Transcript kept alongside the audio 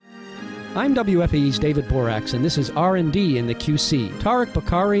I'm WFAE's David Borax, and this is R&D in the QC. Tariq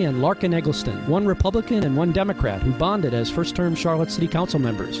Bakari and Larkin Eggleston, one Republican and one Democrat, who bonded as first-term Charlotte City Council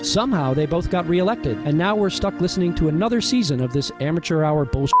members. Somehow, they both got reelected, and now we're stuck listening to another season of this amateur hour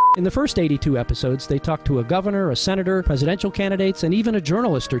bullshit. In the first 82 episodes, they talked to a governor, a senator, presidential candidates, and even a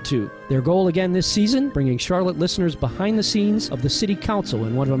journalist or two. Their goal again this season, bringing Charlotte listeners behind the scenes of the city council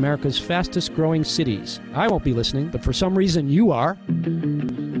in one of America's fastest-growing cities. I won't be listening, but for some reason you are.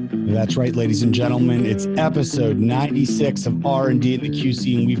 That's right, ladies and gentlemen. It's episode 96 of R&D in the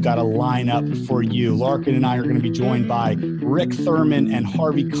QC, and we've got a lineup for you. Larkin and I are going to be joined by Rick Thurman and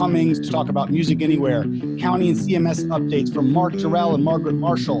Harvey Cummings to talk about Music Anywhere, county and CMS updates from Mark Jarrell and Margaret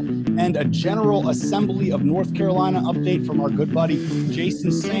Marshall, and a General Assembly of North Carolina update from our good buddy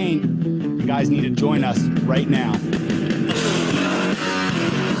Jason Sain. You guys need to join us right now.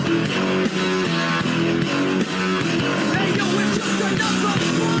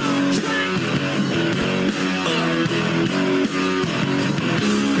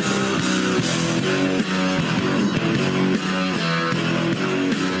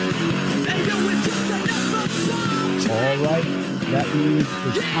 All right, that means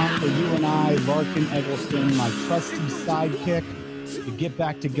it's time for you and I, Larkin Eggleston, my trusty sidekick, to get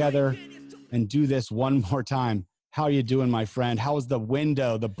back together and do this one more time. How are you doing, my friend? How is the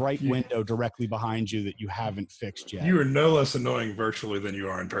window, the bright window directly behind you that you haven't fixed yet? You are no less annoying virtually than you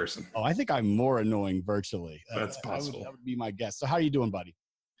are in person. Oh, I think I'm more annoying virtually. That's possible. That would be my guess. So how are you doing, buddy?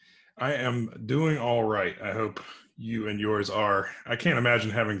 I am doing all right. I hope you and yours are. I can't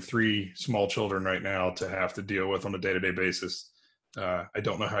imagine having 3 small children right now to have to deal with on a day-to-day basis. I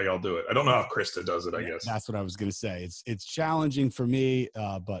don't know how y'all do it. I don't know how Krista does it, I guess. That's what I was going to say. It's challenging for me,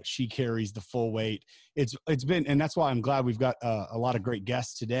 but she carries the full weight. It's been, and that's why I'm glad we've got a lot of great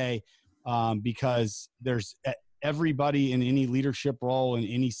guests today, because there's everybody in any leadership role in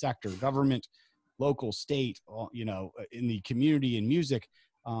any sector, government, local, state, in the community and music,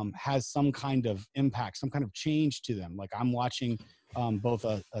 has some kind of impact, some kind of change to them. Like I'm watching both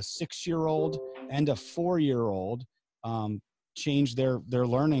a 6-year-old and a 4-year-old change their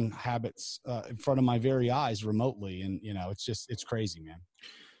learning habits in front of my very eyes remotely. And, it's crazy, man.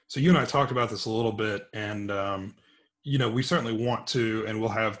 So you and I talked about this a little bit, and, we certainly want to, and we'll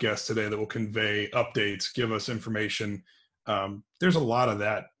have guests today that will convey updates, give us information. There's a lot of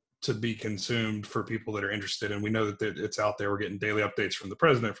that to be consumed for people that are interested. And we know that it's out there. We're getting daily updates from the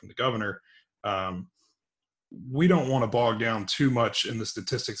president, from the governor. We don't want to bog down too much in the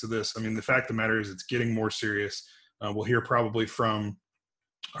statistics of this. I mean, the fact of the matter is it's getting more serious. We'll hear probably from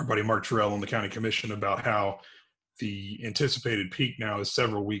our buddy Mark Jarrell on the county commission about how the anticipated peak now is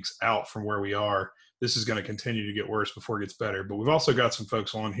several weeks out from where we are. This is going to continue to get worse before it gets better. But we've also got some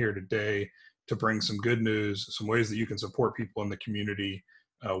folks on here today to bring some good news, some ways that you can support people in the community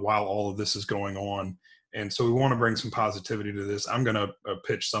while all of this is going on. And so we want to bring some positivity to this. I'm going to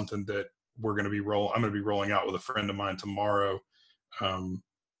pitch something that I'm going to be rolling out with a friend of mine tomorrow.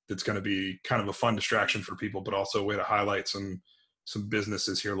 That's going to be kind of a fun distraction for people, but also a way to highlight some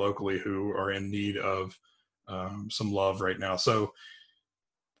businesses here locally who are in need of some love right now. So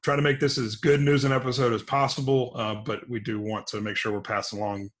try to make this as good news an episode as possible, but we do want to make sure we're passing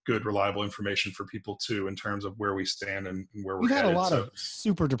along good, reliable information for people too, in terms of where we stand and where we're headed. We've had a lot of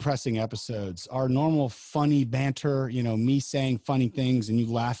super depressing episodes. Our normal funny banter, me saying funny things and you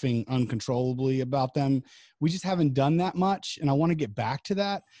laughing uncontrollably about them. We just haven't done that much, and I want to get back to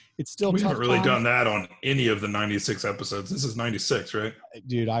that. It's still we haven't really done that on any of the 96 episodes. This is 96, right?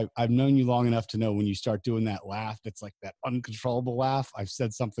 Dude, I've known you long enough to know when you start doing that laugh, that's like that uncontrollable laugh. I've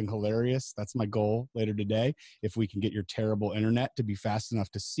said something hilarious. That's my goal later today. If we can get your terrible internet to be fast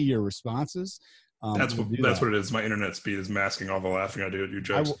enough to see your responses. That's what it is. My internet speed is masking all the laughing I do at your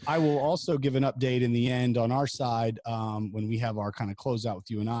jokes. I will also give an update in the end on our side when we have our kind of closeout with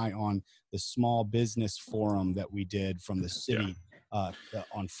you and I on the small business forum that we did from the city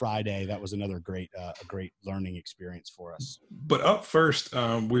on Friday. That was another great learning experience for us. But up first,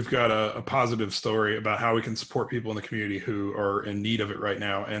 we've got a positive story about how we can support people in the community who are in need of it right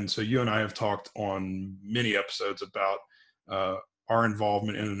now. And so you and I have talked on many episodes about our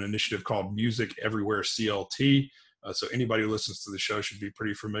involvement in an initiative called Music Everywhere CLT. So anybody who listens to the show should be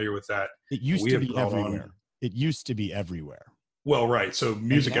pretty familiar with that. It used to be everywhere. It used to be everywhere. Well, right. So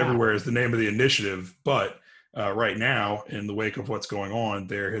Music Everywhere is the name of the initiative, but right now, in the wake of what's going on,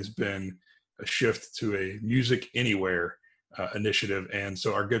 there has been a shift to a Music Anywhere initiative. And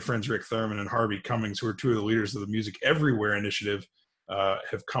so our good friends Rick Thurman and Harvey Cummings, who are two of the leaders of the Music Everywhere initiative,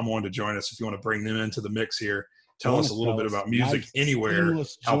 have come on to join us. If you want to bring them into the mix here, tell us a little bit about Music Anywhere,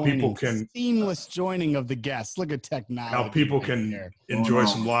 how people can seamless joining of the guests. Look at technology. How people can enjoy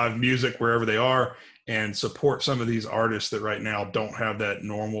some live music wherever they are and support some of these artists that right now don't have that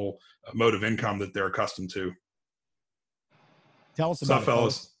normal mode of income that they're accustomed to. Tell us about it,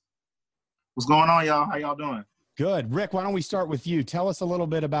 fellas. What's going on, y'all? How y'all doing? Good. Rick, why don't we start with you? Tell us a little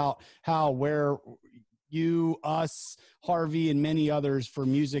bit about where you, us, Harvey, and many others for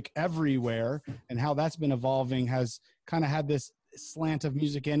Music Everywhere, and how that's been evolving, has kind of had this slant of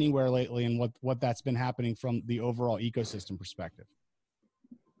Music Anywhere lately, and what that's been happening from the overall ecosystem perspective.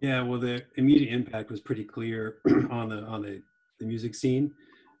 Yeah, well, the immediate impact was pretty clear on the music scene,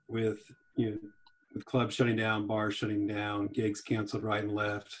 with with clubs shutting down, bars shutting down, gigs canceled right and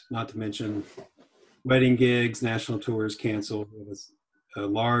left. Not to mention wedding gigs, national tours canceled. It was a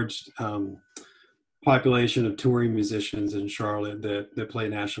large population of touring musicians in Charlotte that play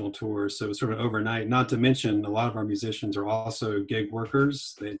national tours. So it was sort of overnight. Not to mention, a lot of our musicians are also gig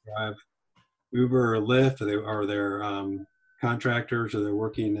workers. They drive Uber or Lyft, or they're contractors, or they're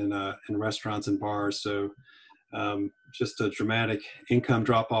working in restaurants and bars. So just a dramatic income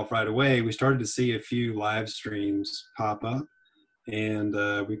drop off right away. We started to see a few live streams pop up, and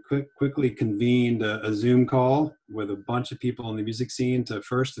we quickly convened a Zoom call with a bunch of people in the music scene to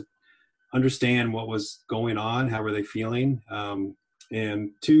first understand what was going on, how were they feeling, and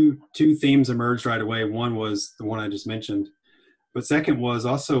two themes emerged right away. One was the one I just mentioned, but second was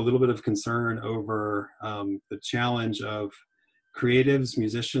also a little bit of concern over the challenge of creatives,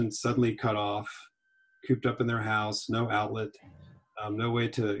 musicians suddenly cut off, cooped up in their house, no outlet, no way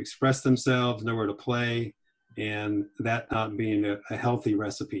to express themselves, nowhere to play, and that not being a healthy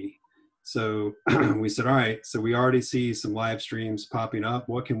recipe. So we said, all right, so we already see some live streams popping up.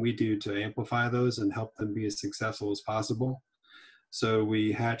 What can we do to amplify those and help them be as successful as possible? So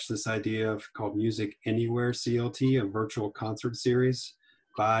we hatched this idea called Music Anywhere CLT, a virtual concert series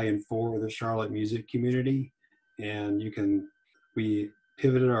by and for the Charlotte music community. And we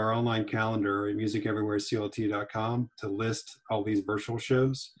pivoted our online calendar at musiceverywhereclt.com to list all these virtual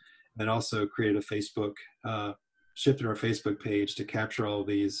shows, and also created a Facebook, shifted our Facebook page to capture all of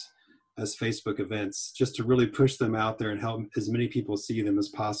these as Facebook events, just to really push them out there and help as many people see them as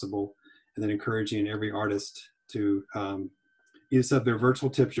possible. And then encouraging every artist to either set their virtual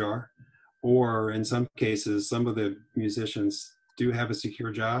tip jar, or in some cases, some of the musicians do have a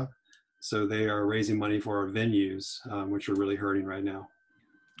secure job, so they are raising money for our venues, which are really hurting right now.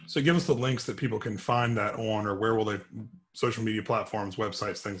 So give us the links that people can find that on, or where will they, social media platforms,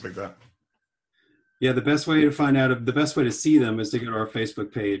 websites, things like that. Yeah, the best way to see them is to go to our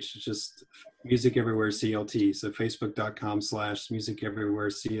Facebook page. It's just Music Everywhere CLT. So facebook.com/Music Everywhere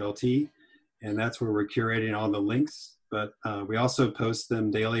CLT. And that's where we're curating all the links. But we also post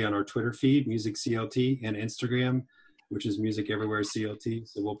them daily on our Twitter feed, Music CLT, and Instagram, which is Music Everywhere CLT.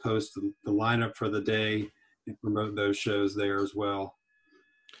 So we'll post the lineup for the day and promote those shows there as well.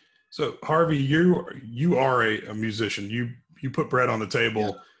 So Harvey, you are a musician. You put bread on the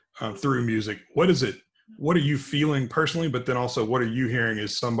table through music. What is it? What are you feeling personally? But then also, what are you hearing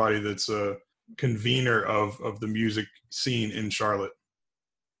as somebody that's a convener of the music scene in Charlotte?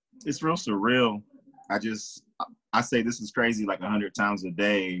 It's real surreal. I say this is crazy like 100 times a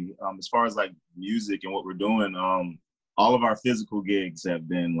day. As far as like music and what we're doing, all of our physical gigs have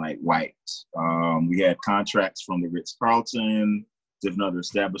been like wiped. We had contracts from the Ritz-Carlton, different other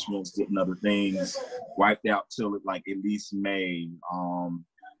establishments, different other things, wiped out till like at least May.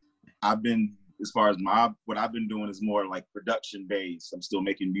 As far as what I've been doing is more like production based. I'm still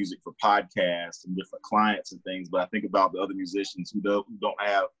making music for podcasts and different clients and things, but I think about the other musicians who don't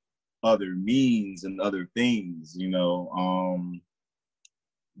have other means and other things,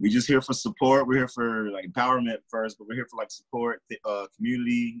 we just here for support. We're here for like empowerment first, but we're here for like support,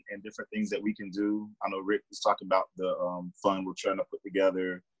 community, and different things that we can do. I know Rick was talking about the fund we're trying to put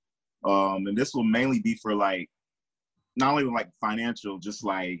together. And this will mainly be for like, not only like financial, just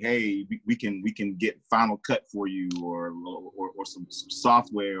like, hey, we can get Final Cut for you, or some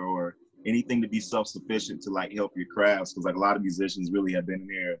software, or anything to be self-sufficient to like help your crafts. Cause like a lot of musicians really have been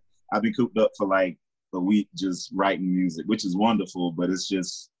here. I've been cooped up for like a week just writing music, which is wonderful, but it's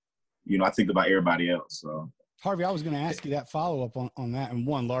just, I think about everybody else. So Harvey, I was going to ask you that follow-up on that. And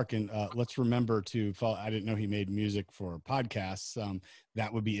one, Larkin, let's remember to follow. I didn't know he made music for podcasts.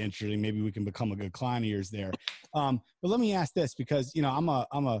 That would be interesting. Maybe we can become a good client of yours there. But let me ask this, because, I'm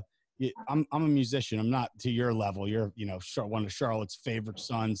a musician. I'm not to your level. You're, one of Charlotte's favorite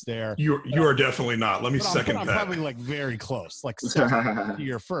sons there. You are definitely not. Let me second that. I'm probably like very close, like second to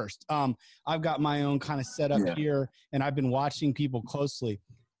your first. I've got my own kind of setup here, and I've been watching people closely.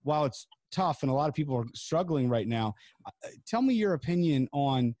 While it's tough, and a lot of people are struggling right now. Tell me your opinion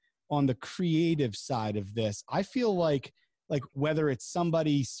on the creative side of this. I feel like whether it's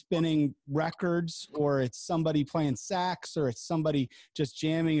somebody spinning records, or it's somebody playing sax, or it's somebody just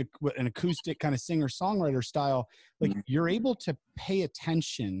jamming an acoustic kind of singer-songwriter style, like you're able to pay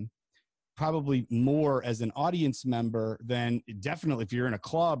attention probably more as an audience member than definitely if you're in a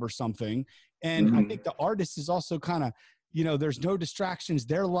club or something. And I think the artist is also kind of, you know, there's no distractions.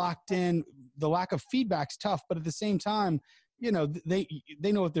 They're locked in. The lack of feedback's tough, but at the same time, you know, they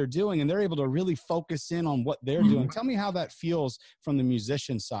know what they're doing, and they're able to really focus in on what they're doing. Tell me how that feels from the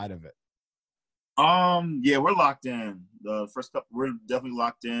musician side of it. Yeah, we're locked in. The first couple, we're definitely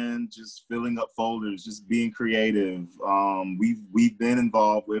locked in, just filling up folders, just being creative. We've been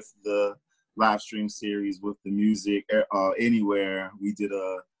involved with the live stream series with the Music Anywhere. We did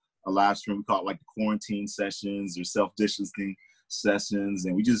a live stream, we call it like the quarantine sessions or self-distancing sessions,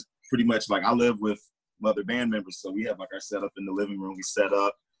 and we just pretty much, like, I live with other band members, so we have like our setup in the living room. We set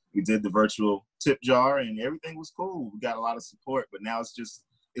up, we did the virtual tip jar, and everything was cool. We got a lot of support, but now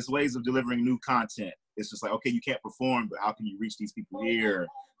it's ways of delivering new content. It's just like, okay, you can't perform, but how can you reach these people here?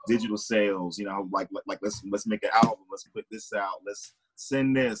 Digital sales, you know, like let's make an album, let's put this out, let's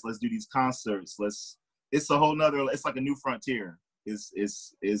send this, let's do these concerts, it's a whole nother, it's like a new frontier. It's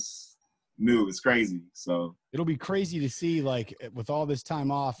new, it's crazy. So it'll be crazy to see, like, with all this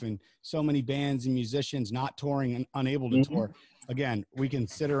time off and so many bands and musicians not touring and unable to tour. Again, we can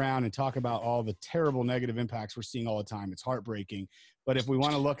sit around and talk about all the terrible negative impacts we're seeing all the time. It's heartbreaking. But if we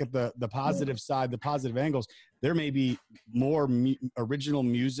want to look at the positive side, the positive angles, there may be more original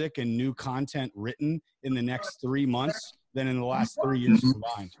music and new content written in the next 3 months than in the last 3 years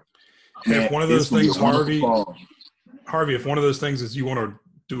combined. Hey, if one of those things, Harvey, if one of those things is you want to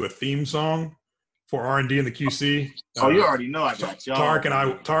do a theme song for R&D and the QC. You already know I got y'all.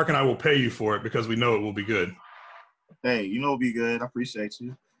 Tarek and I will pay you for it because we know it will be good. Hey, you know it'll be good. I appreciate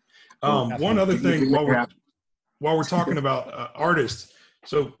you. One other thing while we're talking about artists,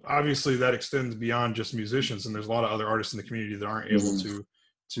 so obviously that extends beyond just musicians, and there's a lot of other artists in the community that aren't able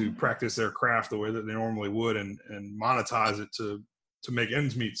to practice their craft the way that they normally would and monetize it to make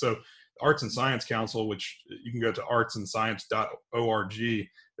ends meet. So Arts and Science Council, which you can go to artsandscience.org,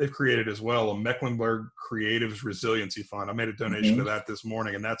 they've created as well a Mecklenburg Creatives Resiliency Fund. I made a donation to that this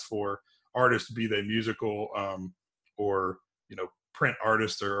morning, and that's for artists, be they musical or, you know, print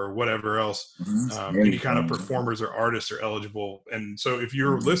artists or whatever else. Any kind of performers or artists are eligible. And so if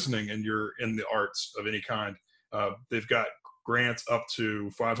you're listening and you're in the arts of any kind, they've got grants up to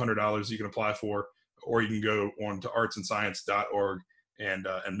 $500 you can apply for, or you can go on to artsandscience.org and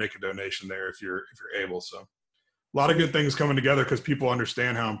make a donation there if you're able. So a lot of good things coming together because people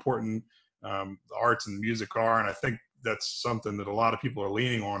understand how important the arts and music are. And I think that's something that a lot of people are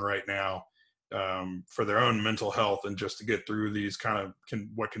leaning on right now for their own mental health and just to get through these kind of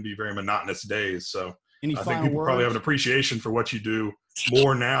what can be very monotonous days. So I think people probably have an appreciation for what you do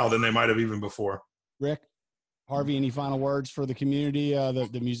more now than they might have even before. Rick, Harvey, any final words for the community,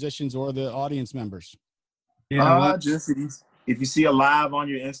 the musicians or the audience members? Yeah, just if you see a live on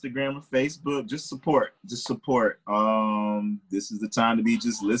your Instagram or Facebook, just support. This is the time to be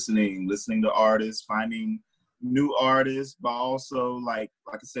just listening to artists, finding new artists, but also like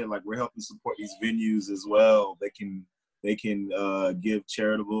I said, like we're helping support these venues as well. They can give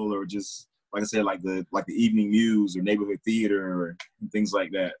charitable or just like I said, like the evening news or neighborhood theater and things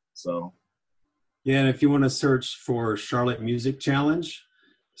like that. So yeah, and if you want to search for Charlotte Music Challenge,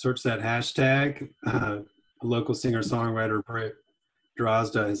 search that hashtag. A local singer-songwriter, Britt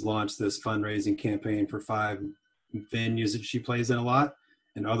Drozda, has launched this fundraising campaign for 5 venues that she plays in a lot,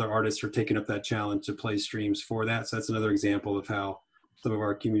 and other artists are taking up that challenge to play streams for that. So that's another example of how some of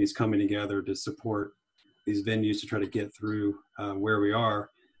our communities coming together to support these venues to try to get through where we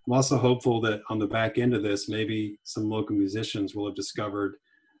are. I'm also hopeful that on the back end of this, maybe some local musicians will have discovered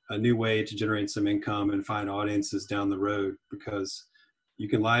a new way to generate some income and find audiences down the road, because you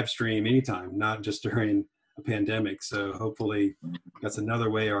can live stream anytime, not just during a pandemic. So hopefully that's another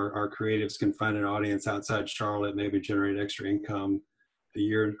way our creatives can find an audience outside Charlotte, maybe generate extra income a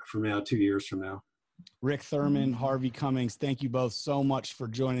year from now, 2 years from now. Rick Thurman, Harvey Cummings, thank you both so much for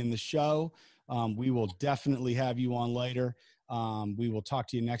joining the show. We will definitely have you on later. We will talk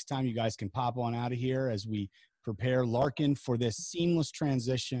to you next time. You guys can pop on out of here as we prepare Larkin for this seamless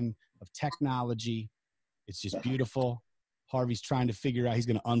transition of technology. It's just beautiful. Harvey's trying to figure out, he's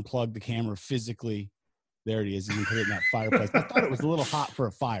going to unplug the camera physically. There it is. You can put it in that fireplace. I thought it was a little hot for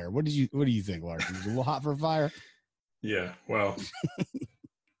a fire. What do you think, Larkin? Was it a little hot for a fire? Yeah, well,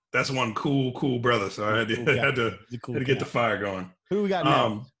 that's one cool brother. So I had to get the fire going. Who do we got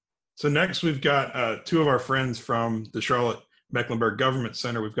now? So next we've got two of our friends from the Charlotte Mecklenburg Government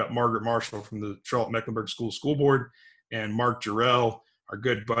Center. We've got Margaret Marshall from the Charlotte Mecklenburg School Board and Mark Jarrell, our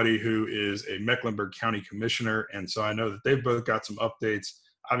good buddy who is a Mecklenburg County Commissioner. And so I know that they've both got some updates.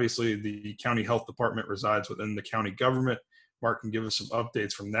 Obviously, the county health department resides within the county government. Mark can give us some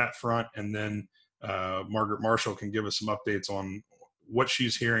updates from that front, and then Margaret Marshall can give us some updates on what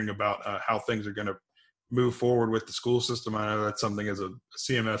she's hearing about how things are going to move forward with the school system. I know that's something as a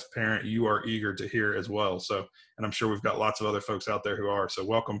CMS parent you are eager to hear as well. So, and I'm sure we've got lots of other folks out there who are. So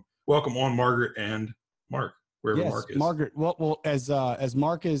welcome on, Margaret and Mark, wherever Yes, Mark is. Margaret. Well, as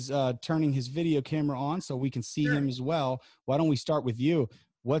Mark is turning his video camera on so we can see him as well, why don't we start with you?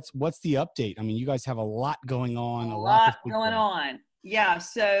 What's the update? I mean, you guys have a lot going on. A lot going on. Yeah.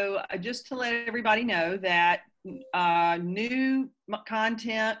 So just to let everybody know that new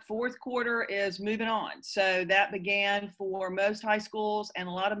content, fourth quarter is moving on. So that began for most high schools and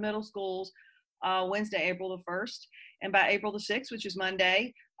a lot of middle schools Wednesday, April the 1st. And by April the 6th, which is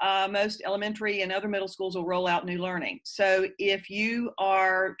Monday, most elementary and other middle schools will roll out new learning. So if you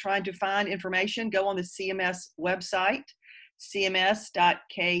are trying to find information, go on the CMS website,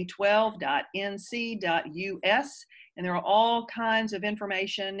 cms.k12.nc.us, and there are all kinds of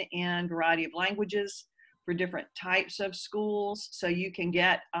information in a variety of languages for different types of schools, so you can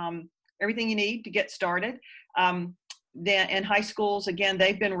get everything you need to get started. Then in high schools, again,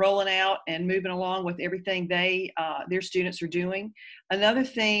 they've been rolling out and moving along with everything their students are doing.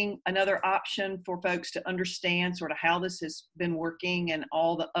 Another option for folks to understand sort of how this has been working and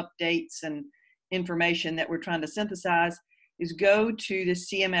all the updates and information that we're trying to synthesize is go to the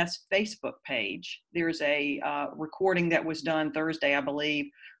CMS Facebook page. There's a recording that was done Thursday, I believe,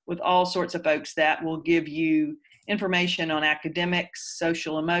 with all sorts of folks that will give you information on academics,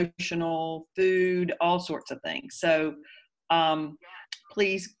 social, emotional, food, all sorts of things. So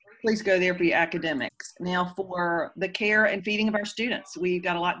please go there for your academics. Now for the care and feeding of our students, we've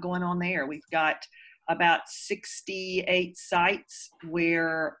got a lot going on there. We've got about 68 sites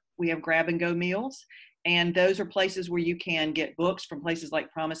where we have grab and go meals. And those are places where you can get books from places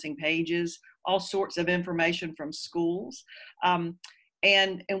like Promising Pages, all sorts of information from schools.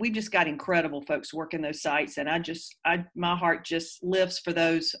 And we've just got incredible folks working those sites. And my heart just lifts for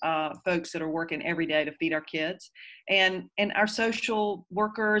those folks that are working every day to feed our kids. And our social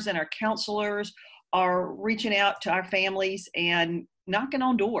workers and our counselors are reaching out to our families and knocking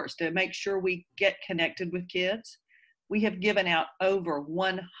on doors to make sure we get connected with kids. We have given out over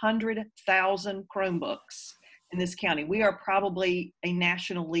 100,000 Chromebooks in this county. We are probably a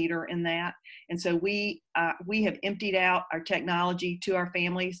national leader in that. And so we have emptied out our technology to our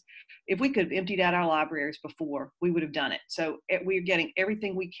families. If we could have emptied out our libraries before, we would have done it. So we're getting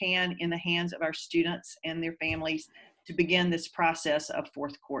everything we can in the hands of our students and their families to begin this process of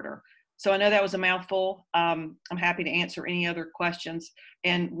fourth quarter. So I know that was a mouthful. I'm happy to answer any other questions.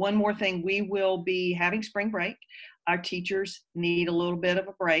 And one more thing, we will be having spring break. Our teachers need a little bit of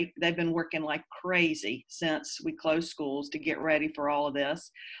a break. They've been working like crazy since we closed schools to get ready for all of this.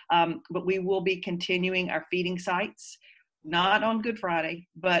 But we will be continuing our feeding sites, not on Good Friday,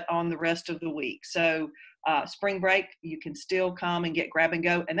 but on the rest of the week. So spring break, you can still come and get grab and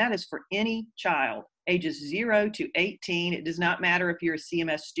go. And that is for any child, ages 0 to 18. It does not matter if you're a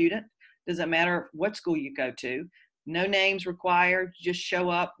CMS student. Doesn't matter what school you go to. No names required. Just show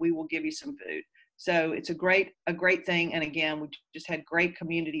up. We will give you some food. So it's a great thing. And again, we just had great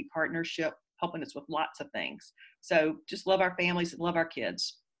community partnership helping us with lots of things. So just love our families and love our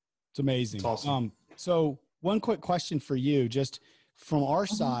kids. It's amazing. It's awesome. So one quick question for you, just from our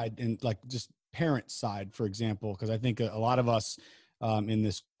side and like just parent side, for example, because I think a lot of us in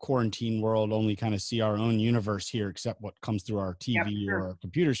this quarantine world only kind of see our own universe here, except what comes through our TV or our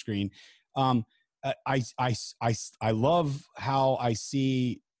computer screen. I love how I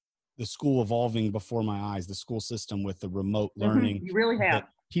see the school evolving before my eyes, the school system with the remote learning. You really have.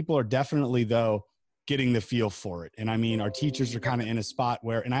 People are definitely, though, getting the feel for it. And I mean, our teachers are kind of in a spot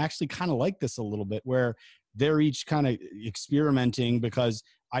where, and I actually kind of like this a little bit, where they're each kind of experimenting, because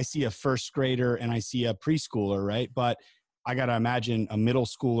I see a first grader and I see a preschooler, right? But I got to imagine a middle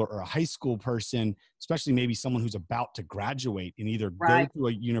schooler or a high school person, especially maybe someone who's about to graduate and either go to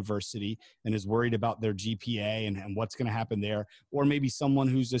a university and is worried about their GPA and what's going to happen there, or maybe someone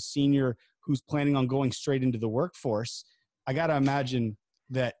who's a senior who's planning on going straight into the workforce. I got to imagine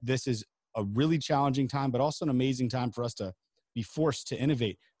that this is a really challenging time, but also an amazing time for us to be forced to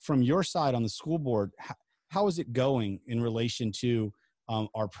innovate. From your side on the school board, how is it going in relation to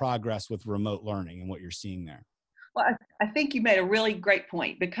our progress with remote learning and what you're seeing there? Well, I think you made a really great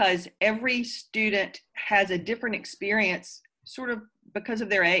point, because every student has a different experience sort of because of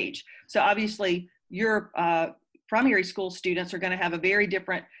their age. So obviously your primary school students are going to have a very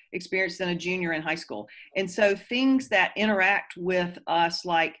different experience than a junior in high school. And so things that interact with us,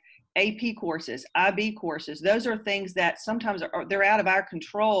 like AP courses, IB courses, those are things that sometimes they're out of our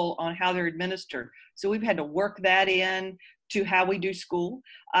control on how they're administered. So we've had to work that in to how we do school.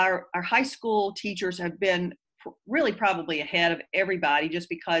 Our high school teachers have been really probably ahead of everybody, just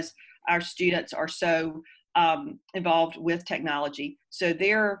because our students are so involved with technology. So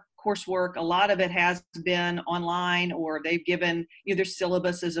their coursework, a lot of it has been online, or they've given, their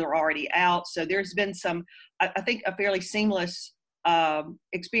syllabuses are already out. So there's been some, I think, a fairly seamless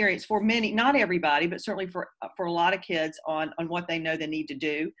experience for many, not everybody, but certainly for a lot of kids on what they know they need to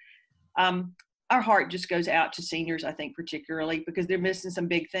do. Our heart just goes out to seniors, I think, particularly because they're missing some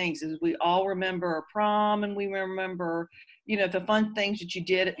big things. As we all remember prom, and we remember, the fun things that you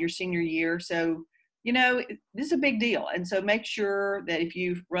did at your senior year. So, this is a big deal. And so make sure that if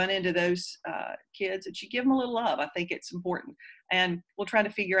you run into those kids, that you give them a little love. I think it's important. And we'll try to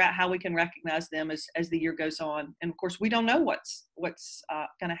figure out how we can recognize them as the year goes on. And of course, we don't know what's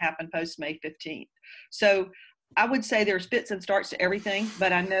going to happen post May 15th. So I would say there's fits and starts to everything,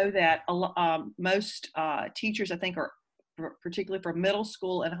 but I know that most teachers, I think, are particularly for middle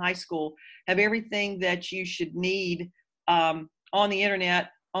school and high school, have everything that you should need on the internet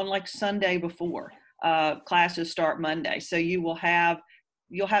on like Sunday before classes start Monday. So you'll have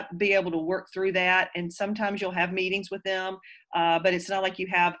to be able to work through that. And sometimes you'll have meetings with them, but it's not like you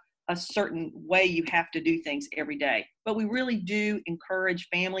have a certain way you have to do things every day. But we really do encourage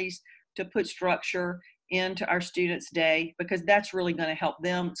families to put structure into our students' day, because that's really going to help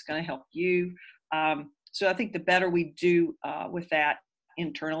them. It's going to help you. So I think the better we do with that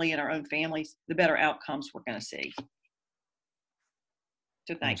internally in our own families, the better outcomes we're going to see.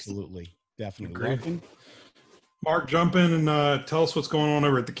 So thanks. Absolutely. Definitely. Agreed. Mark, jump in and tell us what's going on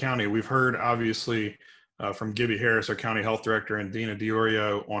over at the county. We've heard, obviously, from Gibby Harris, our county health director, and Dina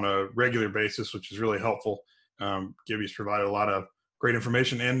Diorio on a regular basis, which is really helpful. Gibby's provided a lot of great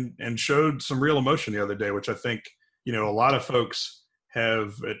information and showed some real emotion the other day, which I think, a lot of folks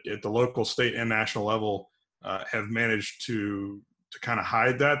have at the local, state, and national level have managed to kind of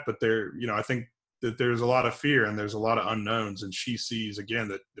hide that. But I think that there's a lot of fear and there's a lot of unknowns, and she sees again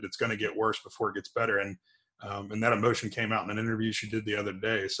that it's going to get worse before it gets better. And that emotion came out in an interview she did the other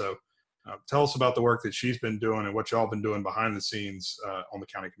day. So tell us about the work that she's been doing and what y'all been doing behind the scenes on the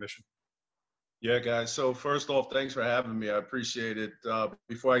county commission. Yeah, guys. So first off, thanks for having me. I appreciate it.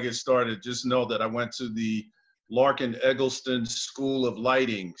 Before I get started, just know that I went to the Larkin Eggleston School of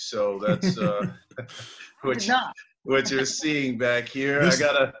Lighting. So that's what you're seeing back here.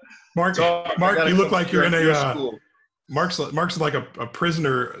 Mark, you look like you're in a Mark's like a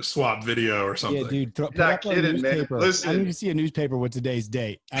prisoner swap video or something. Yeah, dude. Put not up kidding, a newspaper. man. Listen. I need to see a newspaper with today's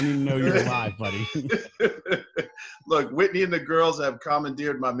date. I need to know you're alive, buddy. Look, Whitney and the girls have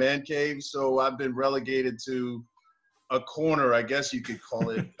commandeered my man cave, so I've been relegated to a corner, I guess you could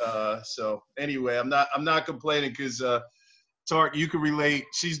call it. So anyway, I'm not complaining because Tark, you can relate.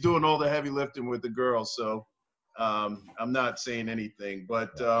 She's doing all the heavy lifting with the girls, so I'm not saying anything.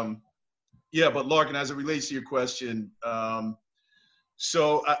 But yeah, but Larkin, as it relates to your question,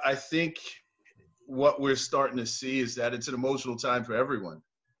 so I think what we're starting to see is that it's an emotional time for everyone,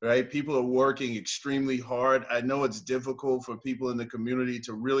 right? People are working extremely hard. I know it's difficult for people in the community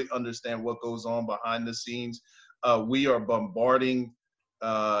to really understand what goes on behind the scenes. We are bombarding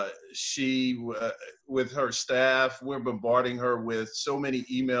with her staff. We're bombarding her with so many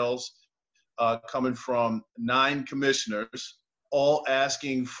emails coming from 9 commissioners, all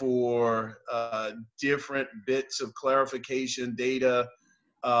asking for different bits of clarification, data,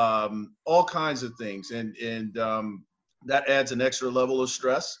 all kinds of things. And that adds an extra level of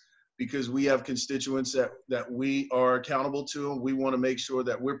stress because we have constituents that we are accountable to, and we want to make sure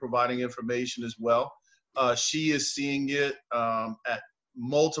that we're providing information as well. She is seeing it at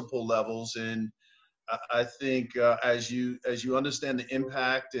multiple levels. And I think as you understand the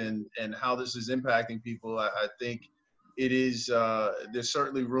impact and how this is impacting people, I think it is, there's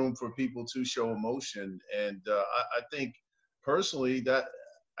certainly room for people to show emotion. And I think personally that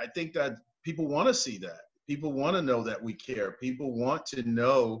people want to see that. People want to know that we care. People want to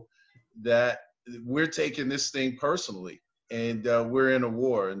know that we're taking this thing personally and we're in a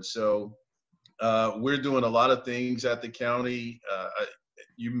war. And so we're doing a lot of things at the county.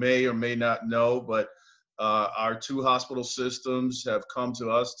 You may or may not know, but our 2 hospital systems have come to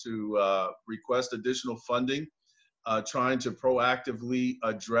us to request additional funding, trying to proactively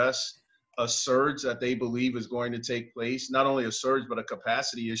address a surge that they believe is going to take place, not only a surge, but a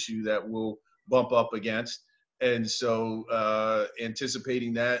capacity issue that we'll bump up against. And so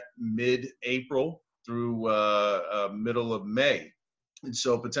anticipating that mid-April through middle of May. And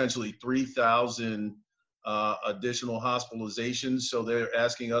so potentially 3,000 additional hospitalizations. So they're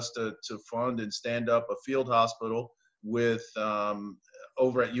asking us to fund and stand up a field hospital with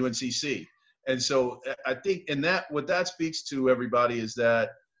over at UNCC. And so I think, what that speaks to everybody is that,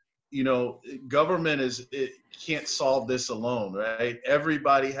 government can't solve this alone, right?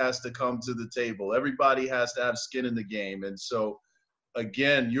 Everybody has to come to the table. Everybody has to have skin in the game. And so,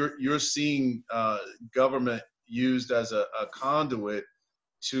 again, you're seeing government used as a conduit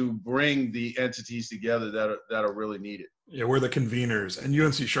to bring the entities together that are really needed. Yeah, we're the conveners, and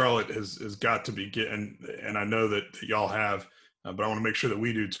UNC Charlotte has got to be getting, and I know that y'all have, but I want to make sure that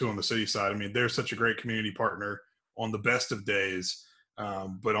we do too on the city side. I mean, they're such a great community partner on the best of days,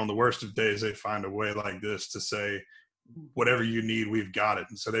 but on the worst of days, they find a way like this to say, whatever you need, we've got it.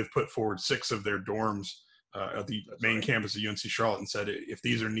 And so they've put forward 6 of their dorms at the main campus of UNC Charlotte and said, if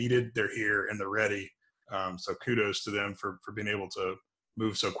these are needed, they're here and they're ready. So kudos to them for being able to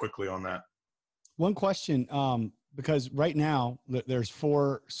move so quickly on that. One question, because right now there's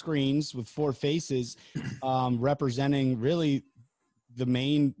 4 screens with 4 faces representing really the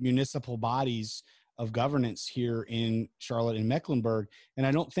main municipal bodies of governance here in Charlotte and Mecklenburg. And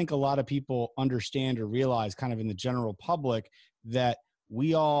I don't think a lot of people understand or realize, kind of in the general public, that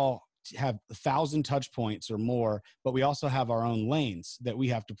we all have 1,000 touch points or more, but we also have our own lanes that we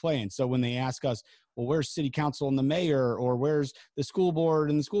have to play in. So when they ask us, well, where's city council and the mayor, or where's the school board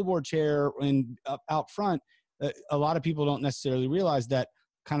and the school board chair and out front, a lot of people don't necessarily realize that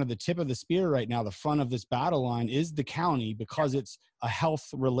kind of the tip of the spear right now, the front of this battle line, is the county, because it's a health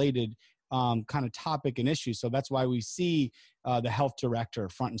related kind of topic and issue. So that's why we see the health director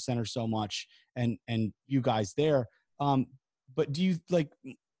front and center so much, and you guys there. But do you, like,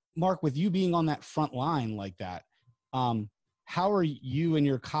 Mark, with you being on that front line like that, how are you and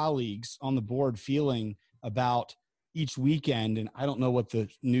your colleagues on the board feeling about each weekend? And I don't know what the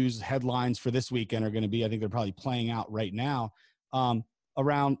news headlines for this weekend are going to be. I think they're probably playing out right now.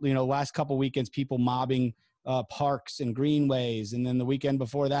 Around, last couple weekends, people mobbing parks and greenways. And then the weekend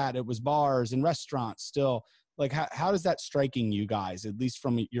before that, it was bars and restaurants still. Like, how is that striking you guys, at least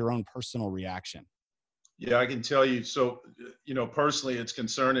from your own personal reaction? Yeah, I can tell you. So, personally, it's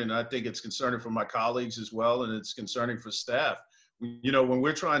concerning. I think it's concerning for my colleagues as well, and it's concerning for staff. When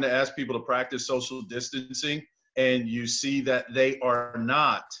we're trying to ask people to practice social distancing and you see that they are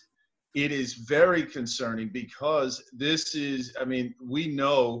not, it is very concerning, because we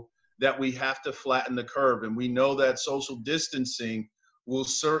know that we have to flatten the curve, and we know that social distancing will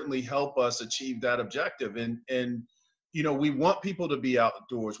certainly help us achieve that objective. And we want people to be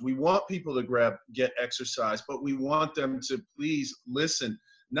outdoors. We want people to get exercise, but we want them to please listen.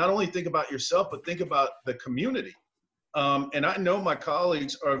 Not only think about yourself, but think about the community. And I know my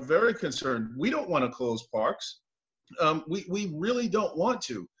colleagues are very concerned. We don't want to close parks. We really don't want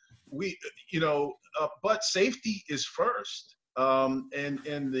to. But safety is first.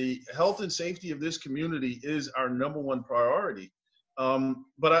 And the health and safety of this community is our number one priority.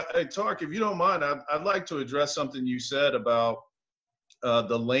 But Tark, if you don't mind, I'd like to address something you said about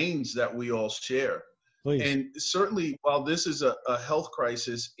the lanes that we all share. Please. And certainly, while this is a health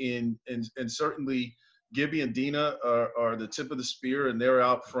crisis, and certainly Gibby and Dina are the tip of the spear, and they're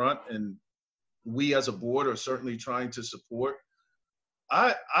out front, and we as a board are certainly trying to support.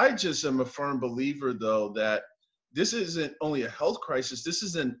 I just am a firm believer, though, that this isn't only a health crisis, this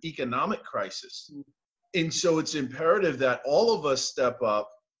is an economic crisis. And so it's imperative that all of us step up.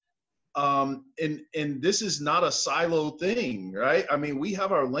 And this is not a silo thing, right? I mean, we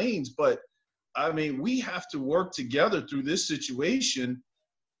have our lanes, but we have to work together through this situation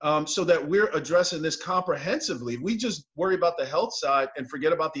so that we're addressing this comprehensively. We just worry about the health side and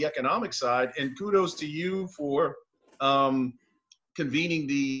forget about the economic side. And kudos to you for convening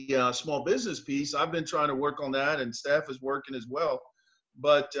the small business piece. I've been trying to work on that, and staff is working as well.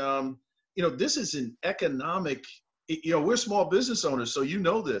 But this is an economic, we're small business owners, so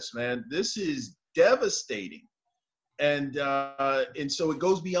this, man. This is devastating. And so it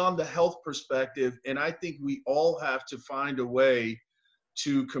goes beyond the health perspective. And I think we all have to find a way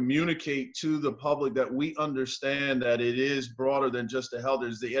to communicate to the public that we understand that it is broader than just the health.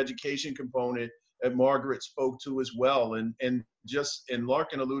 There's the education component that Margaret spoke to as well. And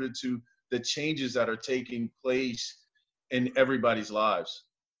Larkin alluded to the changes that are taking place in everybody's lives.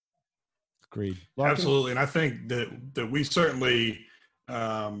 Agreed. Absolutely. And I think that we certainly,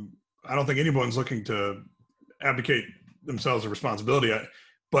 I don't think anyone's looking to abdicate themselves a responsibility,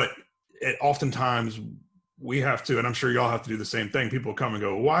 but oftentimes we have to, and I'm sure y'all have to do the same thing. People come and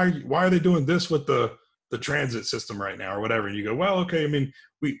go, why are they doing this with the the transit system right now or whatever. And you go, well, okay, I mean,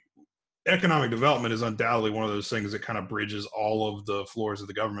 economic development is undoubtedly one of those things that kind of bridges all of the floors of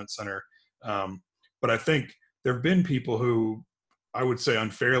the government center. But I think there have been people who I would say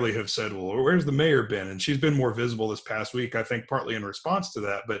unfairly have said, well, where's the mayor been? And she's been more visible this past week, I think partly in response to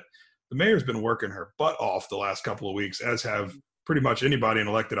that. But the mayor's been working her butt off the last couple of weeks, as have pretty much anybody in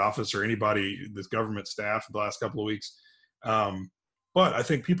elected office or anybody, this government staff the last couple of weeks. But I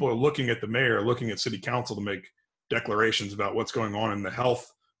think people are looking at the mayor, looking at city council to make declarations about what's going on in the health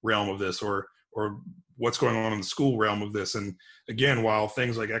realm of this or what's going on in the school realm of this. And again, while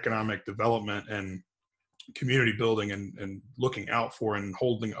things like economic development and community building and looking out for and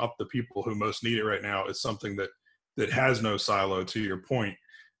holding up the people who most need it right now is something that has no silo, to your point.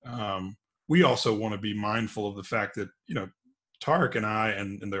 We also want to be mindful of the fact that, you know, Tariq and I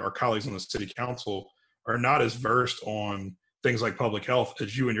and our colleagues on the city council are not as versed on things like public health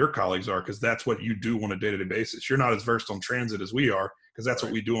as you and your colleagues are, because that's what you do on a day-to-day basis. You're not as versed on transit as we are, because that's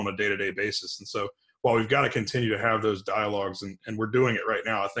what we do on a day-to-day basis. And so while we've got to continue to have those dialogues, and we're doing it right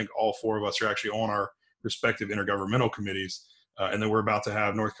now, I think all four of us are actually on our respective intergovernmental committees. And then we're about to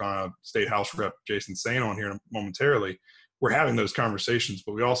have North Carolina State House Rep Jason Sain on here momentarily. We're having those conversations,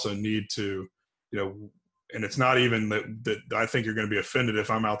 but we also need to, you know, and it's not even that I think you're going to be offended if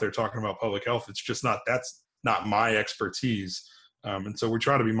I'm out there talking about public health. It's just not, that's not my expertise. And so we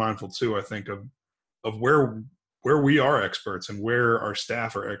try to be mindful too, I think, of where we are experts and where our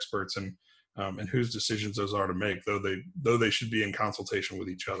staff are experts and whose decisions those are to make, though they should be in consultation with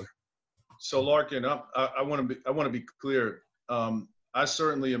each other. So Larkin, I want to be clear. I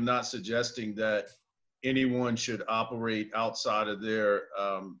certainly am not suggesting that anyone should operate outside of their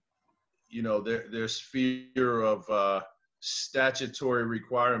sphere of statutory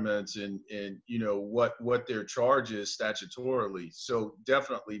requirements and you know what their charge is statutorily. So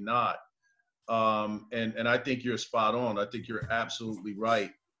definitely not. And I think you're spot on. I think you're absolutely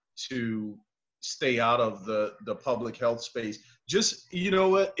right to stay out of the public health space. Just, you know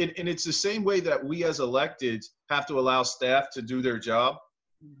what, and it's the same way that we as electeds have to allow staff to do their job.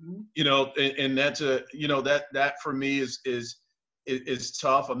 Mm-hmm. You know, and that's that for me is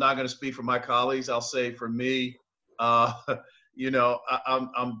tough. I'm not going to speak for my colleagues. I'll say for me, you know,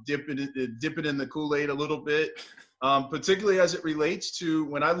 I'm dipping in the Kool-Aid a little bit, particularly as it relates to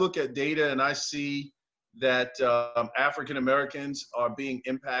when I look at data and I see that African Americans are being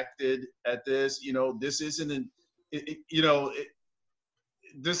impacted at this. You know, this isn't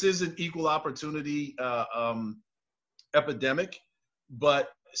this is an equal opportunity epidemic, but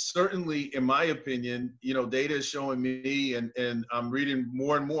certainly, in my opinion, you know, data is showing me, and I'm reading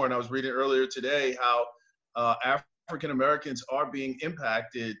more and more, and I was reading earlier today how African Americans are being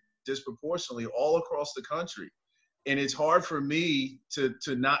impacted disproportionately all across the country, and it's hard for me to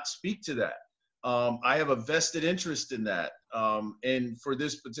not speak to that. I have a vested interest in that, and for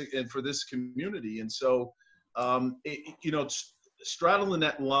this community, and so straddling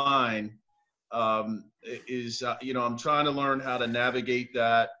that line is I'm trying to learn how to navigate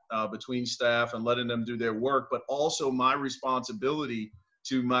that between staff and letting them do their work, but also my responsibility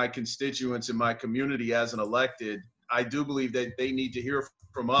to my constituents and my community as an elected. I do believe that they need to hear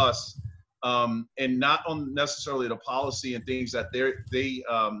from us, and not on necessarily the policy and things that they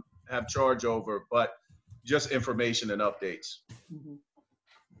have charge over, but just information and updates. Mm-hmm.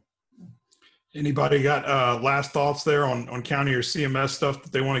 Anybody got last thoughts there on county or CMS stuff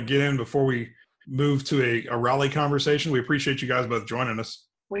that they want to get in before we move to a Raleigh conversation? We appreciate you guys both joining us.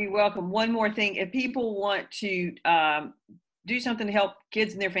 We welcome. One more thing. If people want to do something to help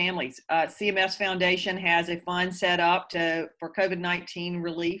kids and their families, CMS Foundation has a fund set up for COVID-19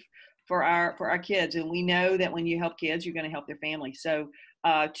 relief for our kids. And we know that when you help kids, you're going to help their families. So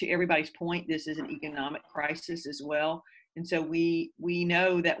to everybody's point, this is an economic crisis as well. And so we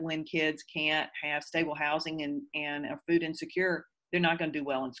know that when kids can't have stable housing and are food insecure, they're not going to do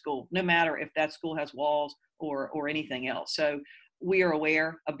well in school, no matter if that school has walls or anything else. So we are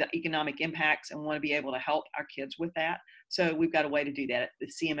aware of the economic impacts and want to be able to help our kids with that. So we've got a way to do that at the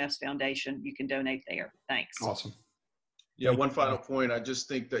CMS Foundation. You can donate there. Thanks. Awesome. Yeah, one final point. I just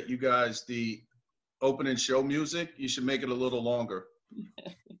think that you guys, the open and show music, you should make it a little longer.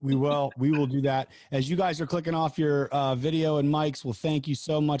 We will do that. As you guys are clicking off your video and mics, well, thank you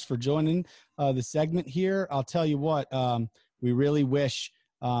so much for joining the segment here. I'll tell you what, we really wish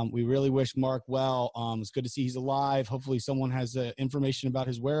Mark well. It's good to see he's alive. Hopefully someone has information about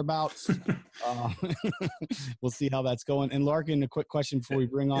his whereabouts. We'll see how that's going. And Larkin, a quick question before we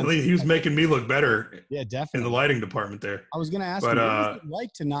bring on. He was making me look better. Yeah, definitely. In the lighting department there. I was going to ask you, what is it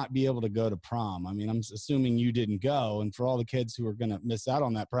like to not be able to go to prom? I mean, I'm assuming you didn't go. And for all the kids who are going to miss out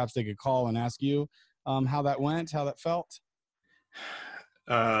on that, perhaps they could call and ask you how that went, how that felt?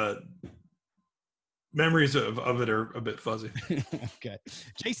 Memories of it are a bit fuzzy. Okay.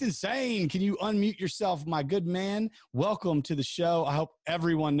 Jason Sain, can you unmute yourself, my good man? Welcome to the show. I hope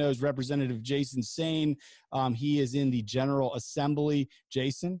everyone knows Representative Jason Sain. He is in the General Assembly.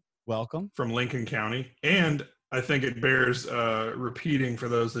 Jason, welcome. From Lincoln County. And I think it bears repeating for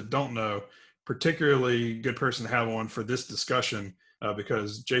those that don't know, particularly good person to have on for this discussion,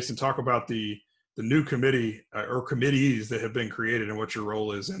 because Jason, talk about the new committee or committees that have been created and what your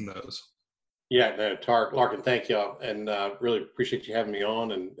role is in those. Yeah, no, Tarek, Larkin, thank you, and really appreciate you having me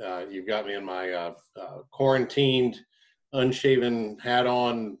on. And you've got me in my quarantined, unshaven, hat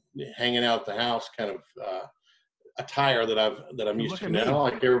on, hanging out at the house kind of attire that I'm used to now,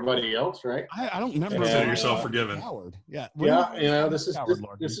 like everybody else, right? I don't remember. Consider yourself forgiven. Howard. Yeah, this is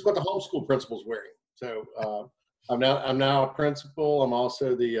what the homeschool principal's wearing. So I'm now a principal. I'm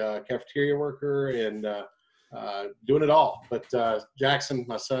also the cafeteria worker and. Doing it all. But Jackson,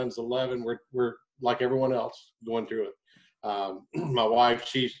 my son's 11. We're like everyone else going through it. My wife,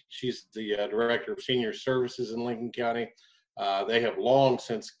 she's the director of senior services in Lincoln County. They have long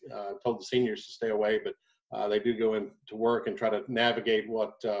since told the seniors to stay away, but they do go into work and try to navigate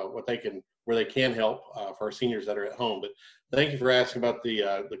what they can, where they can help for our seniors that are at home. But thank you for asking about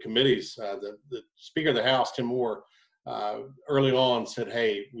the committees. The Speaker of the House, Tim Moore, early on said,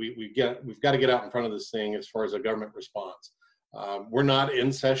 hey, we've got to get out in front of this thing as far as a government response. We're not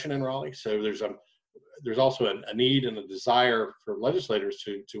in session in Raleigh, so there's also a need and a desire for legislators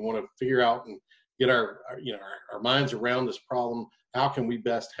to want to figure out and get our minds around this problem. How can we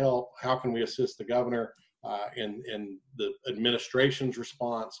best help? How can we assist the governor in the administration's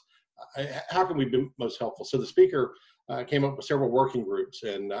response? How can we be most helpful? So the Speaker came up with several working groups,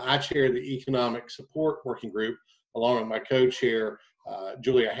 and I chair the Economic Support Working Group, along with my co-chair,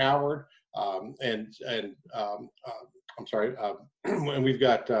 Julia Howard, and we've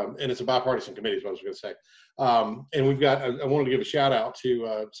got, and it's a bipartisan committee is what I was going to say. And we've got, I wanted to give a shout out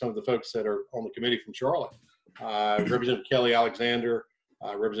to some of the folks that are on the committee from Charlotte. Representative Kelly Alexander,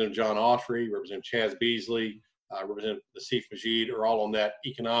 Representative John Autry, Representative Chaz Beasley, Representative Asif Majid are all on that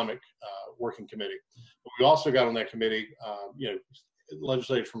economic working committee. But we also got on that committee,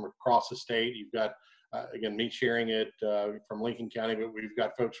 legislators from across the state. You've got again, me chairing it from Lincoln County, but we've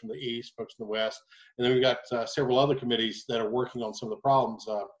got folks from the east, folks from the west, and then we've got several other committees that are working on some of the problems.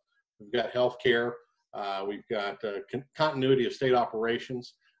 We've got healthcare, we've got continuity of state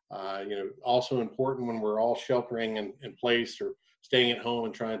operations. Also important when we're all sheltering in place or staying at home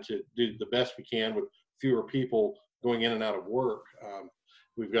and trying to do the best we can with fewer people going in and out of work.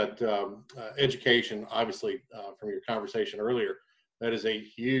 We've got education, obviously, from your conversation earlier. That is a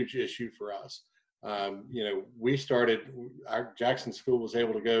huge issue for us. We started, our Jackson School was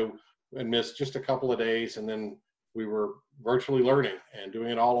able to go and miss just a couple of days, and then we were virtually learning and doing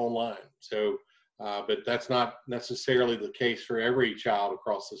it all online. So, but that's not necessarily the case for every child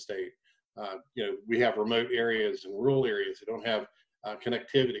across the state. We have remote areas and rural areas that don't have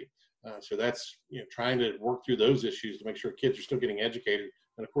connectivity. So that's, trying to work through those issues to make sure kids are still getting educated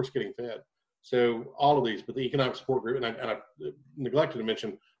and of course getting fed. So all of these, but the Economic Support Group, and I neglected to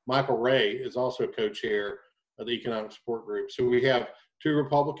mention, Michael Ray is also co-chair of the Economic Support Group. So we have 2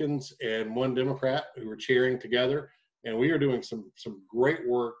 Republicans and 1 Democrat who are chairing together, and we are doing some great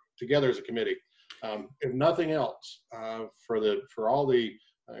work together as a committee. If nothing else, for all the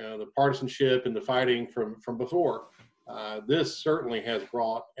partisanship and the fighting from before, this certainly has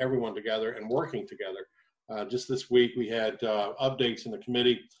brought everyone together and working together. Just this week we had updates in the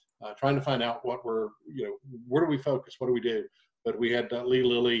committee, trying to find out what where do we focus, what do we do? But we had Lee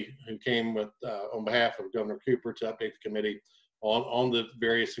Lilly, who came with on behalf of Governor Cooper to update the committee on the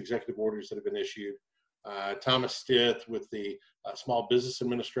various executive orders that have been issued. Thomas Stith with the Small Business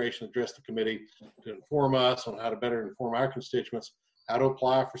Administration addressed the committee to inform us on how to better inform our constituents, how to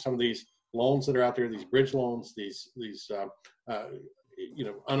apply for some of these loans that are out there, these bridge loans, these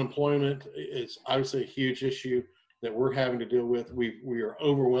unemployment is obviously a huge issue that we're having to deal with. We are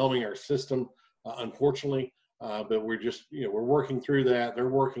overwhelming our system, unfortunately. But we're just, we're working through that. They're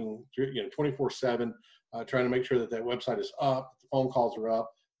working through, 24/7, trying to make sure that website is up, the phone calls are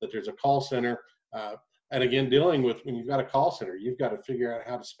up, that there's a call center. And again, dealing with, when you've got a call center, you've got to figure out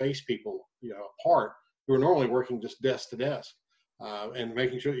how to space people, apart who are normally working just desk to desk, and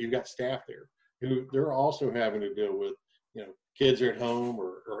making sure that you've got staff there who they're also having to deal with, kids are at home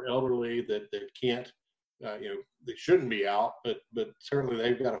or elderly that can't, they shouldn't be out, but certainly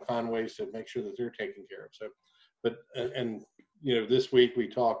they've got to find ways to make sure that they're taken care of. So, but this week we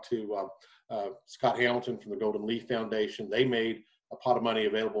talked to Scott Hamilton from the Golden Leaf Foundation. They made a pot of money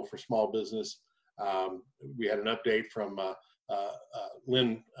available for small business. We had an update from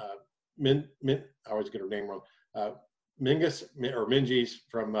Lynn I always get her name wrong. Minges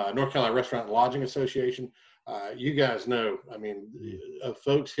from North Carolina Restaurant and Lodging Association. You guys know, I mean,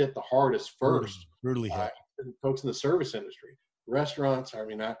 folks hit the hardest first. Brutally hit. Folks in the service industry, restaurants. I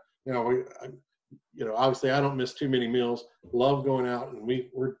mean, obviously I don't miss too many meals. Love going out, and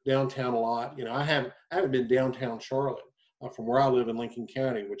we're downtown a lot. You know, I haven't been downtown Charlotte from where I live in Lincoln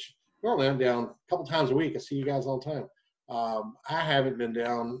County, which normally I'm down a couple times a week. I see you guys all the time. I haven't been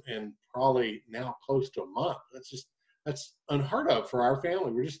down in probably now close to a month. That's unheard of for our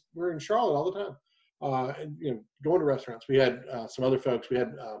family. We're in Charlotte all the time. And, going to restaurants. We had some other folks. We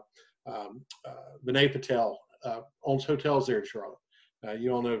had Vinay Patel owns hotels there in Charlotte.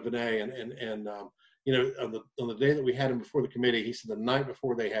 You all know Vinay, and on the day that we had him before the committee, he said the night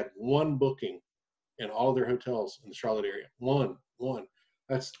before they had one booking in all of their hotels in the Charlotte area. One.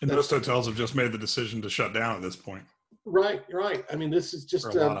 That's most hotels have just made the decision to shut down at this point. Right. I mean, this is just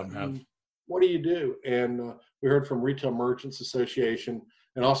a lot of them have. What do you do? And we heard from Retail Merchants Association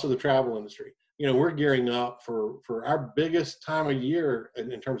and also the travel industry. We're gearing up for our biggest time of year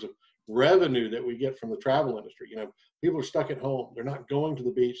in terms of revenue that we get from the travel industry. People are stuck at home. They're not going to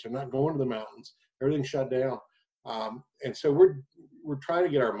the beach. They're not going to the mountains. Everything's shut down. And so we're trying to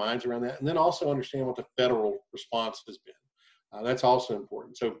get our minds around that, and then also understand what the federal response has been. That's also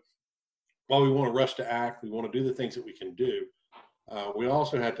important. So while we want to rush to act, we want to do the things that we can do. We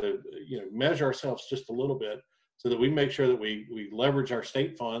also have to, measure ourselves just a little bit so that we make sure that we leverage our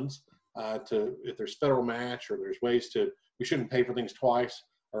state funds if there's federal match, or there's ways we shouldn't pay for things twice,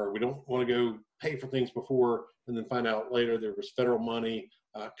 or we don't want to go pay for things before and then find out later there was federal money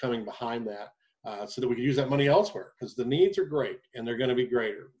coming behind that, so that we can use that money elsewhere, because the needs are great and they're going to be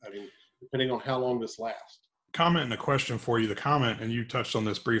greater. I mean, depending on how long this lasts. Comment and a question for you. The comment, and you touched on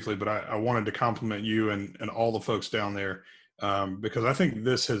this briefly, but I wanted to compliment you and all the folks down there, because I think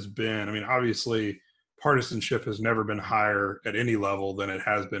this has been, obviously partisanship has never been higher at any level than it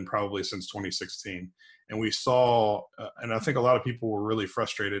has been probably since 2016. And we saw, and I think a lot of people were really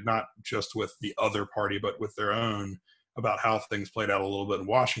frustrated, not just with the other party, but with their own, about how things played out a little bit in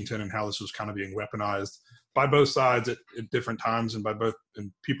Washington and how this was kind of being weaponized by both sides at different times, and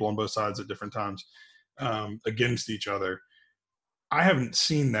and people on both sides at different times against each other. I haven't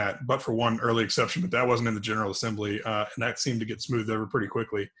seen that, but for one early exception, but that wasn't in the General Assembly, and that seemed to get smoothed over pretty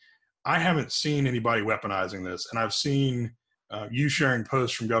quickly. I haven't seen anybody weaponizing this, and I've seen you sharing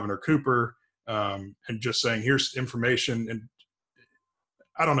posts from Governor Cooper and just saying, here's information. And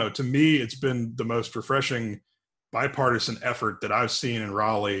I don't know, to me, it's been the most refreshing bipartisan effort that I've seen in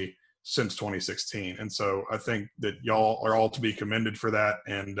Raleigh since 2016. And so I think that y'all are all to be commended for that.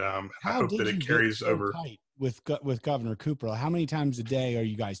 And I hope that it carries over. With Governor Cooper, how many times a day are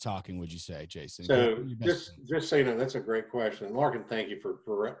you guys talking, would you say, Jason? So just so you know, that's a great question. And Larkin, thank you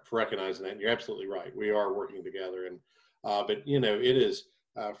for recognizing that. And you're absolutely right. We are working together. And but it is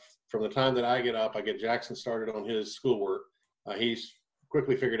from the time that I get Jackson started on his schoolwork. He's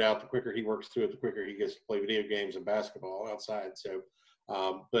quickly figured out the quicker he works through it, the quicker he gets to play video games and basketball outside. So,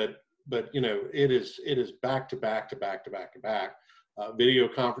 but it is back to back video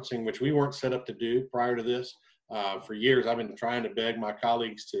conferencing, which we weren't set up to do prior to this. For years, I've been trying to beg my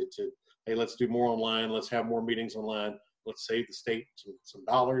colleagues to hey, let's do more online. Let's have more meetings online. Let's save the state some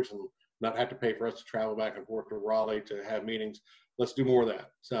dollars and not have to pay for us to travel back and forth to Raleigh to have meetings. Let's do more of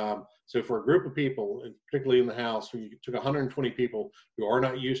that. So for a group of people, and particularly in the House, we took 120 people who are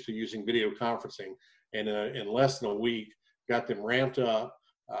not used to using video conferencing, and in less than a week, got them ramped up,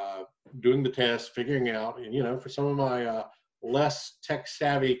 doing the tests, figuring out. And for some of my less tech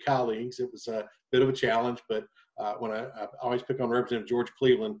savvy colleagues, it was a bit of a challenge. But when I always pick on Representative George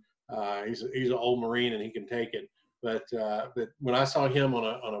Cleveland, he's an old Marine and he can take it. But when I saw him on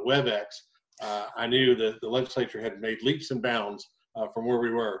a WebEx, I knew that the legislature had made leaps and bounds from where we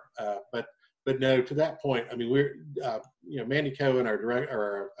were. But no, to that point, we're Mandy Cohen,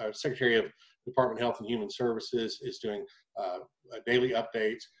 our Secretary of Department of Health and Human Services, is doing daily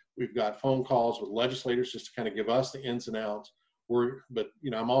updates. We've got phone calls with legislators just to kind of give us the ins and outs. But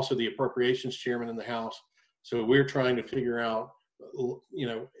I'm also the appropriations chairman in the House, so we're trying to figure out.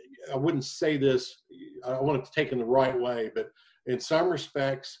 I wouldn't say this. I want it to take in the right way, but in some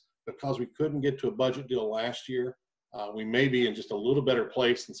respects, because we couldn't get to a budget deal last year, we may be in just a little better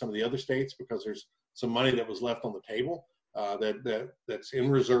place than some of the other states, because there's some money that was left on the table that's in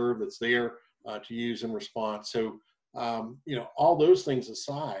reserve, that's there to use in response. So, all those things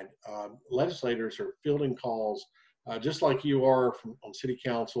aside, legislators are fielding calls just like you are on city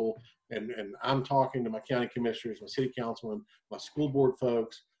council, and I'm talking to my county commissioners, my city councilmen, my school board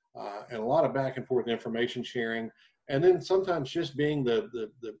folks, and a lot of back and forth information sharing. And then sometimes just being the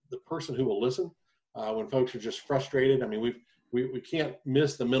person who will listen when folks are just frustrated. I mean, we can't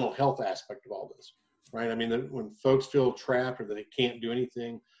miss the mental health aspect of all this, right? I mean, when folks feel trapped or that they can't do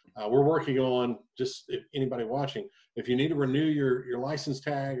anything, we're working on, just if anybody watching, if you need to renew your license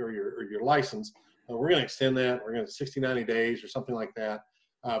tag or your license, we're going to extend that. We're going to 60, 90 days or something like that.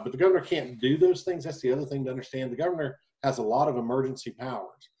 But the governor can't do those things. That's the other thing to understand. The governor has a lot of emergency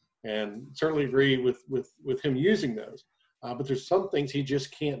powers, and certainly agree with him using those. But there's some things he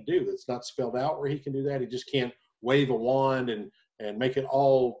just can't do. That's not spelled out where he can do that. He just can't wave a wand and make it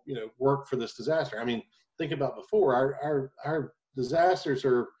all, work for this disaster. I mean, think about before, our disasters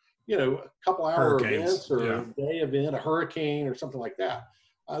are, a couple hour events or a day event, a hurricane or something like that.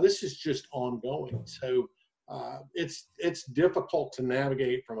 This is just ongoing. So it's difficult to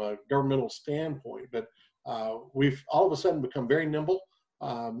navigate from a governmental standpoint, but we've all of a sudden become very nimble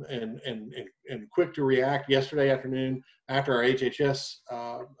and quick to react. Yesterday afternoon, after our HHS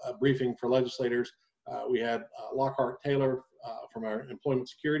briefing for legislators, we had Lockhart Taylor from our Employment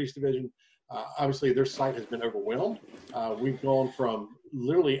Securities Division. Obviously, their site has been overwhelmed. We've gone from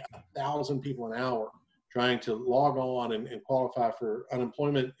literally 1,000 people an hour trying to log on and qualify for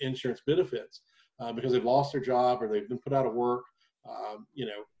unemployment insurance benefits because they've lost their job or they've been put out of work.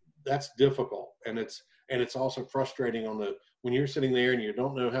 That's difficult, and it's also frustrating when you're sitting there and you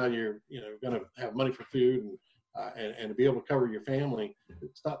don't know how you're going to have money for food and to be able to cover your family.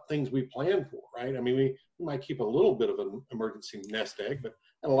 It's not things we plan for, right? I mean, we might keep a little bit of an emergency nest egg, but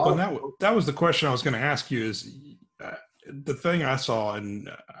that was the question I was going to ask you is the thing I saw, and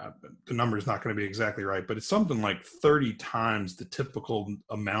the number is not going to be exactly right, but it's something like 30 times the typical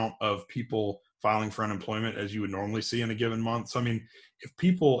amount of people filing for unemployment as you would normally see in a given month. So, I mean, if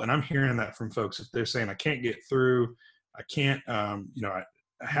people, and I'm hearing that from folks, if they're saying, I can't get through, I can't, I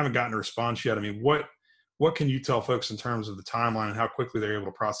haven't gotten a response yet. I mean, what can you tell folks in terms of the timeline and how quickly they're able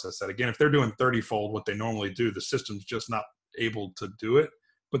to process that? Again, if they're doing 30-fold what they normally do, the system's just not able to do it,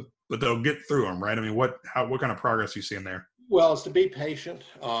 but they'll get through them, right? I mean, what kind of progress are you seeing there? Well, it's to be patient,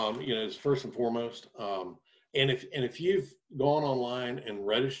 is first and foremost. And if you've gone online and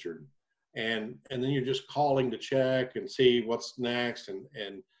registered and then you're just calling to check and see what's next and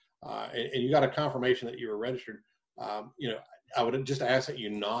you got a confirmation that you were registered, I would just ask that you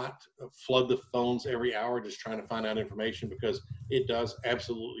not flood the phones every hour just trying to find out information, because it does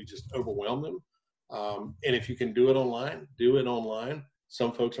absolutely just overwhelm them. And if you can do it online, do it online.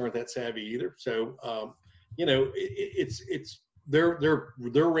 Some folks aren't that savvy either. So, they're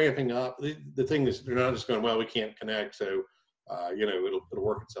ramping up. The thing is, they're not just going, well, we can't connect, so it'll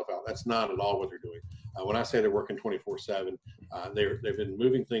work itself out. That's not at all what they're doing. When I say they're working 24/7, they've been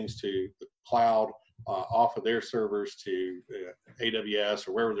moving things to the cloud, off of their servers to AWS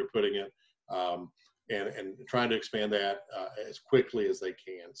or wherever they're putting it, and trying to expand that as quickly as they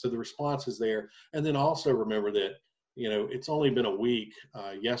can. So the response is there. And then also remember that, it's only been a week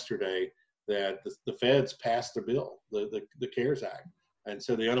yesterday that the feds passed the bill, the CARES Act. And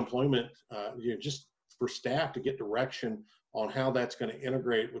so the unemployment, just for staff to get direction on how that's going to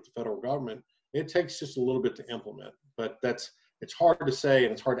integrate with the federal government, it takes just a little bit to implement. But it's hard to say,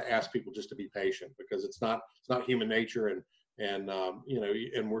 and it's hard to ask people just to be patient, because it's not human nature, and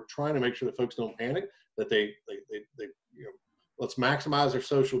we're trying to make sure that folks don't panic, that they let's maximize their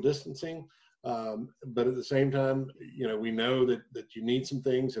social distancing, but at the same time, we know that you need some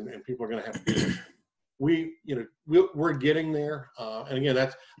things, and people are going to have to do it. We're getting there, and again,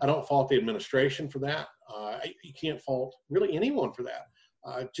 I don't fault the administration for that. You can't fault really anyone for that.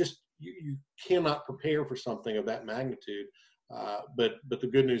 You cannot prepare for something of that magnitude. But the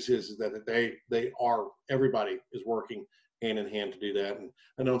good news is that everybody is working hand in hand to do that.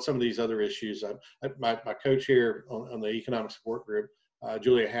 And on some of these other issues, my co-chair here on the economic support group,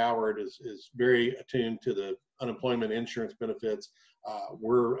 Julia Howard, is very attuned to the unemployment insurance benefits.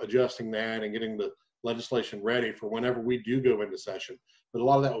 We're adjusting that and getting the legislation ready for whenever we do go into session. But a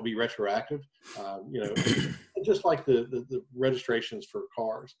lot of that will be retroactive, just like the registrations for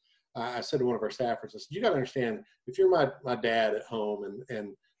cars. I said to one of our staffers, I said, you got to understand, if you're my dad at home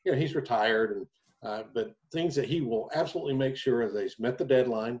and he's retired, but things that he will absolutely make sure is that he's met the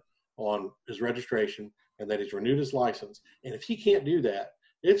deadline on his registration and that he's renewed his license. And if he can't do that,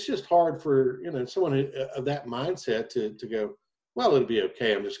 it's just hard for, someone of that mindset to go, well, it'll be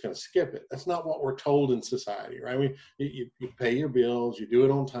okay, I'm just going to skip it. That's not what we're told in society, right? I mean, you pay your bills, you do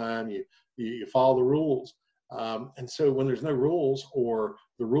it on time, you follow the rules. And so when there's no rules, or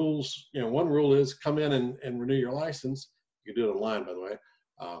the rules, one rule is come in and renew your license. You can do it online, by the way,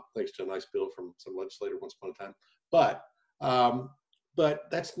 thanks to a nice bill from some legislator once upon a time. But but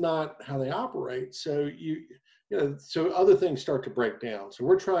that's not how they operate. So so other things start to break down. So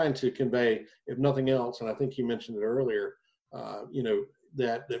we're trying to convey, if nothing else, and I think you mentioned it earlier,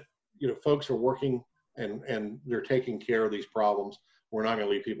 that folks are working and they're taking care of these problems. We're not going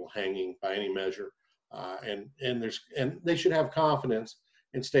to leave people hanging by any measure, and they should have confidence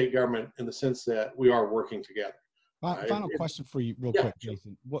in state government in the sense that we are working together. Final question for you, real quick, sure.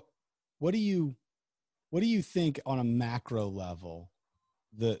 Jason. What do you think on a macro level,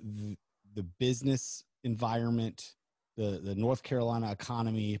 the business environment, the North Carolina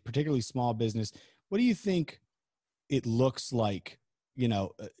economy, particularly small business, what do you think it looks like, in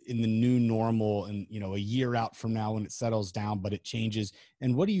the new normal and, a year out from now when it settles down, but it changes?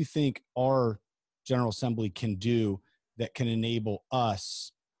 And what do you think our General Assembly can do that can enable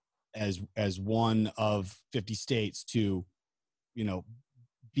us as one of 50 states to,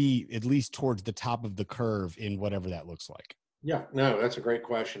 be at least towards the top of the curve in whatever that looks like? Yeah, no, that's a great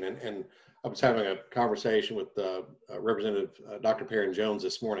question. And I was having a conversation with Representative Dr. Perrin Jones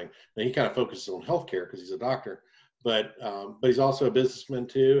this morning. And he kind of focuses on healthcare because he's a doctor, but he's also a businessman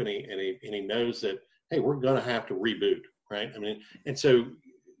too. And he knows that, hey, we're going to have to reboot, right? I mean, and so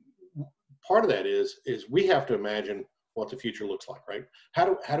part of that is we have to imagine what the future looks like, right? How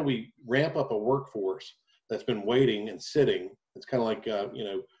do we ramp up a workforce that's been waiting and sitting? It's kind of like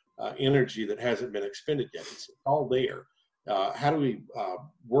energy that hasn't been expended yet. It's all there. How do we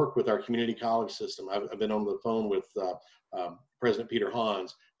work with our community college system? I've been on the phone with President Peter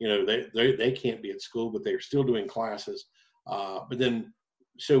Hans. They can't be at school, but they're still doing classes. But then,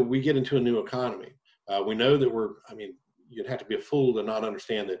 so we get into a new economy. We know that you'd have to be a fool to not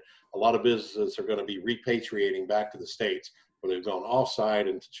understand that a lot of businesses are going to be repatriating back to the States, where they've gone off-site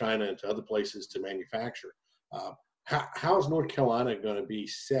into China and to other places to manufacture. How is North Carolina going to be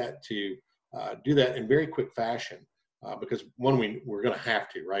set to do that in very quick fashion? Because we're going to have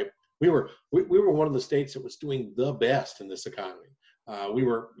to, right? We were one of the states that was doing the best in this economy. We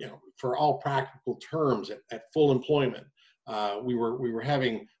were, for all practical terms, at full employment. We were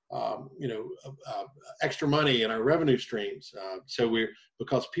having, extra money in our revenue streams.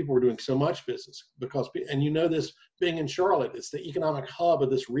 Because people were doing so much business. And this being in Charlotte, it's the economic hub of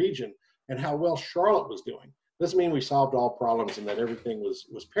this region, and how well Charlotte was doing. Doesn't mean we solved all problems and that everything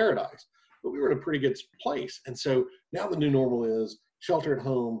was paradise, but we were in a pretty good place. And so now the new normal is shelter at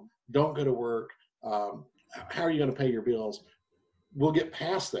home, don't go to work. How are you going to pay your bills? We'll get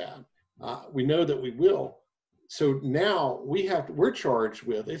past that. We know that we will. So now we're charged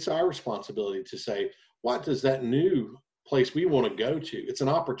with, it's our responsibility to say, what does that new place we want to go to? It's an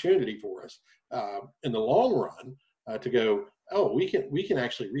opportunity for us in the long run to go, oh, we can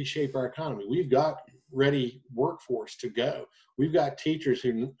actually reshape our economy. We've got ready workforce to go. We've got teachers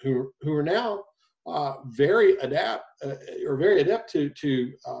who are now very adept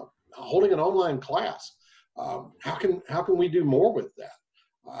to holding an online class. How can we do more with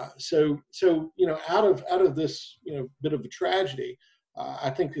that? So out of this bit of a tragedy, I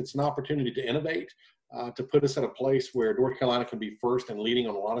think it's an opportunity to innovate, to put us in a place where North Carolina can be first and leading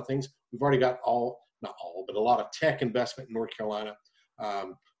on a lot of things. We've already got not all, but a lot of tech investment in North Carolina.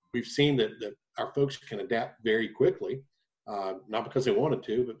 We've seen that our folks can adapt very quickly, not because they wanted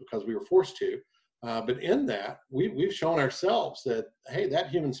to, but because we were forced to. But in that, we've shown ourselves that, hey, that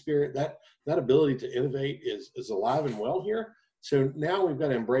human spirit, that ability to innovate is alive and well here. So now we've got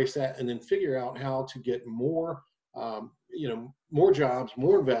to embrace that and then figure out how to get more, more jobs,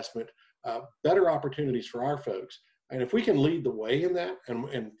 more investment, better opportunities for our folks. And if we can lead the way in that,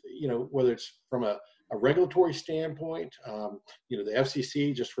 and whether it's from a regulatory standpoint, the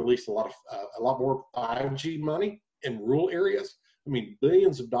FCC just released a lot more 5G money in rural areas. I mean,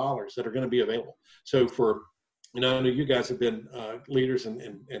 billions of dollars that are going to be available. So I know you guys have been leaders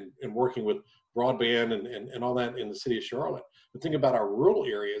in working with broadband and all that in the city of Charlotte. But think about our rural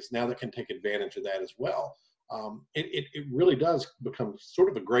areas now that can take advantage of that as well. It really does become sort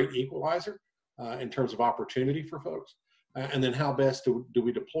of a great equalizer in terms of opportunity for folks. And then how best do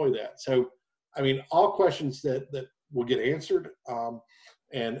we deploy that? So, I mean, all questions that will get answered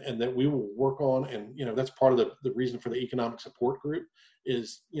and that we will work on. And, that's part of the reason for the economic support group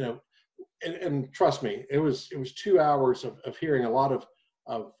is, and trust me, it was 2 hours of hearing a lot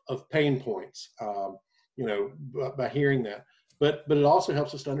of pain points, by hearing that. But it also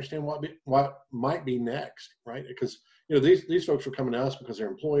helps us to understand what might be next, right? Because these folks are coming to us because they're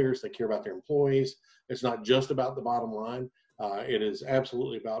employers. They care about their employees. It's not just about the bottom line. It is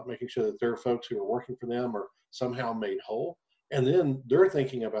absolutely about making sure that there are folks who are working for them are somehow made whole. And then they're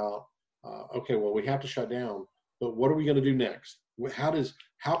thinking about, okay, well, we have to shut down, but what are we going to do next?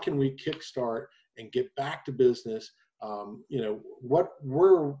 How can we kickstart and get back to business what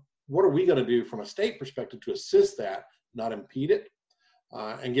are we going to do from a state perspective to assist that, not impede it,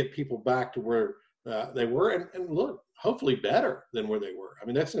 and get people back to where they were, and look, hopefully better than where they were. I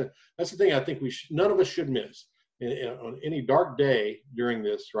mean, that's the thing I think none of us should miss on any dark day during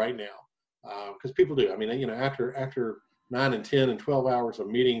this right now, because people do. I mean, after 9 and 10 and 12 hours of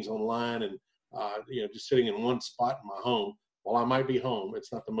meetings online and just sitting in one spot in my home, while I might be home,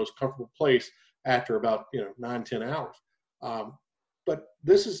 it's not the most comfortable place after about 9, 10 hours. But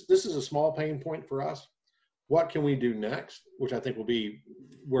this is a small pain point for us. What can we do next? Which I think will be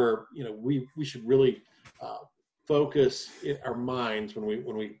where we should really focus in our minds when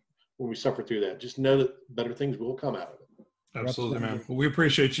we suffer through that. Just know that better things will come out of it. Absolutely, man. Well, we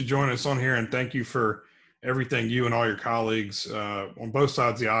appreciate you joining us on here, and thank you for everything you and all your colleagues on both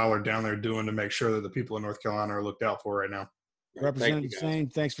sides of the aisle are down there doing to make sure that the people in North Carolina are looked out for right now. Representative Sain,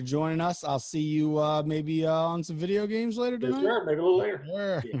 thanks for joining us. I'll see you maybe on some video games later tonight. Yes, sir. Maybe a little later.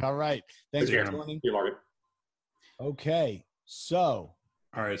 Sure. Yeah. All right. Thanks for joining. You, Margaret. Okay. So.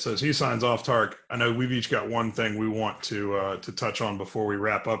 All right. So as he signs off, Tarek, I know we've each got one thing we want to touch on before we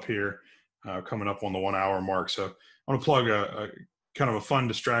wrap up here, coming up on the 1 hour mark. So I want to plug a kind of a fun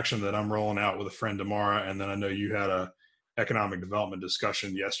distraction that I'm rolling out with a friend tomorrow. And then I know you had a economic development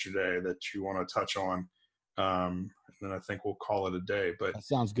discussion yesterday that you want to touch on. And then I think we'll call it a day. But that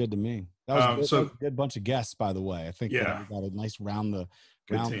sounds good to me. That was a good bunch of guests, by the way. I think we got a nice round the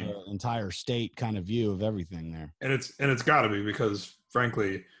entire state kind of view of everything there. And it's got to be, because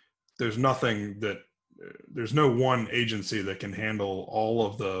frankly, there's no one agency that can handle all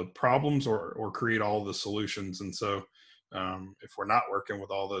of the problems or create all of the solutions. And so if we're not working with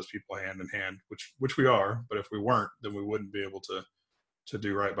all those people hand in hand, which we are, but if we weren't, then we wouldn't be able to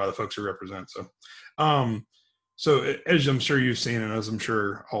do right by the folks we represent. So as I'm sure you've seen, and as I'm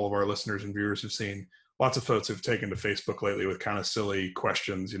sure all of our listeners and viewers have seen, lots of folks have taken to Facebook lately with kind of silly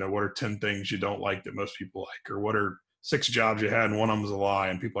questions. What are 10 things you don't like that most people like? Or what are 6 jobs you had and one of them was a lie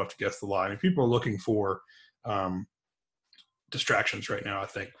and people have to guess the lie? I mean, people are looking for distractions right now, I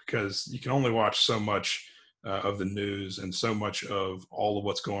think, because you can only watch so much of the news and so much of all of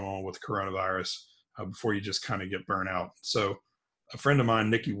what's going on with coronavirus before you just kind of get burnt out. So a friend of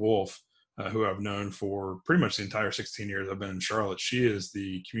mine, Nikki Wolf, who I've known for pretty much the entire 16 years I've been in Charlotte, she is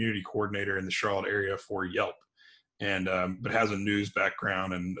the community coordinator in the Charlotte area for Yelp, and but has a news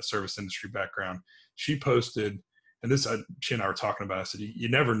background and a service industry background. She posted, and this she and I were talking about, I said, you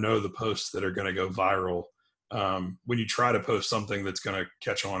never know the posts that are going to go viral. When you try to post something that's going to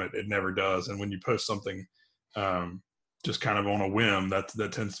catch on, it never does. And when you post something just kind of on a whim,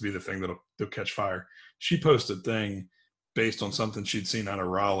 that tends to be the thing that'll catch fire. She posted a thing based on something she'd seen out of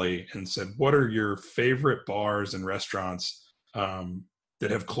Raleigh and said, what are your favorite bars and restaurants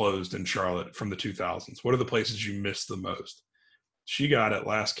that have closed in Charlotte from the 2000s? What are the places you miss the most? She got, at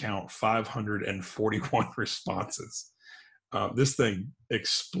last count, 541 responses. This thing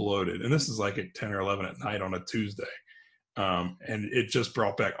exploded. And this is like at 10 or 11 at night on a Tuesday. And it just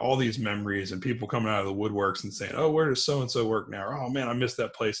brought back all these memories and people coming out of the woodworks and saying, oh, where does so-and-so work now? Or, oh man, I missed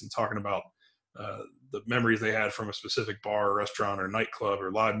that place, and talking about the memories they had from a specific bar or restaurant or nightclub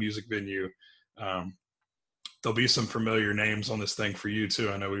or live music venue. There'll be some familiar names on this thing for you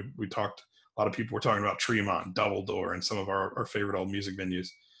too. I know we talked, a lot of people were talking about Tremont, Double Door, and some of our favorite old music venues,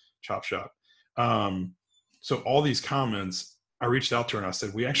 Chop Shop. So all these comments, I reached out to her and I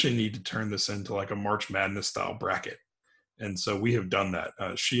said, we actually need to turn this into like a March Madness style bracket. And so we have done that.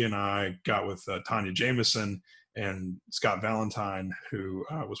 She and I got with Tanya Jameson and Scott Valentine, who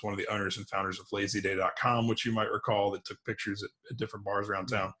was one of the owners and founders of LazyDay.com, which you might recall, that took pictures at different bars around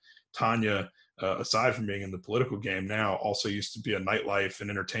town. Tanya, aside from being in the political game now, also used to be a nightlife and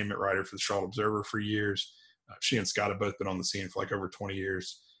entertainment writer for the Charlotte Observer for years. She and Scott have both been on the scene for like over 20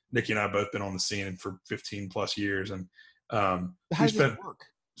 years. Nikki and I have both been on the scene for 15 plus years. And how does it work?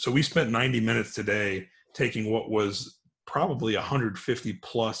 So we spent 90 minutes today taking what was probably 150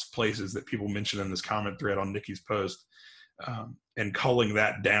 plus places that people mentioned in this comment thread on Nikki's post, and culling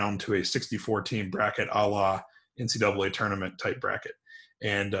that down to a 64 team bracket a la NCAA tournament type bracket.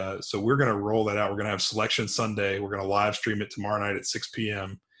 And so we're going to roll that out. We're going to have Selection Sunday. We're going to live stream it tomorrow night at 6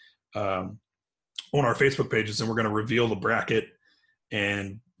 p.m. On our Facebook pages, and we're going to reveal the bracket,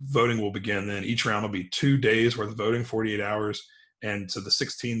 and voting will begin then. Each round will be 2 days worth of voting, 48 hours. And so the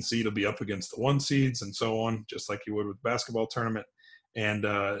 16 seed will be up against the 1 seeds and so on, just like you would with the basketball tournament. And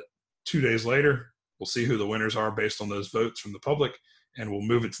 2 days later, we'll see who the winners are based on those votes from the public, and we'll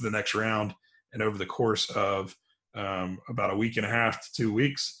move it to the next round. And over the course of about a week and a half to 2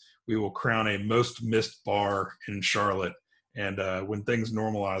 weeks, we will crown a most missed bar in Charlotte. And when things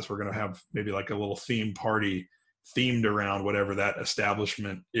normalize, we're going to have maybe like a little theme party themed around whatever that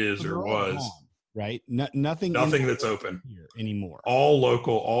establishment is or was. Gone, right? Nothing that's open here anymore. All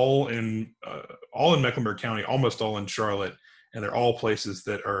local, all in Mecklenburg County, almost all in Charlotte, and they're all places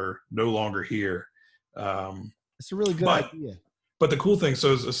that are no longer here. It's a really good idea. But the cool thing,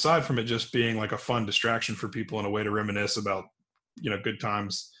 so aside from it just being like a fun distraction for people and a way to reminisce about, good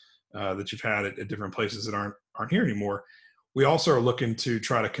times that you've had at different places that aren't here anymore, we also are looking to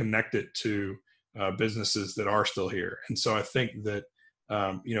try to connect it to businesses that are still here. And so I think that,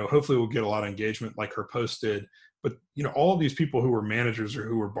 hopefully we'll get a lot of engagement like her post did. But, all of these people who were managers or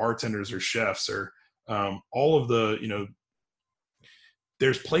who were bartenders or chefs or all of the,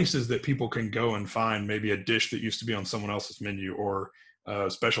 there's places that people can go and find maybe a dish that used to be on someone else's menu or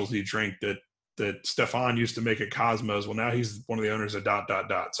a specialty drink that Stefan used to make at Cosmos. Well, now he's one of the owners of ...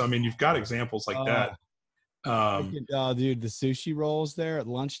 So, I mean, you've got examples like that. Dude, the sushi rolls there at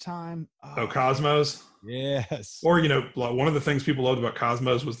lunchtime. Cosmos? Yes. Or, one of the things people loved about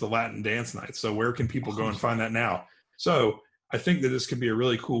Cosmos was the Latin dance night. So where can people go and find that now? So I think that this could be a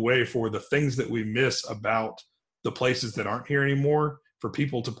really cool way for the things that we miss about the places that aren't here anymore, for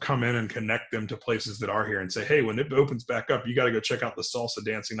people to come in and connect them to places that are here and say, hey, when it opens back up, you got to go check out the salsa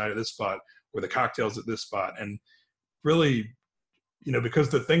dancing night at this spot or the cocktails at this spot. And really, because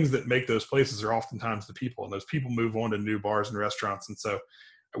the things that make those places are oftentimes the people, and those people move on to new bars and restaurants. And so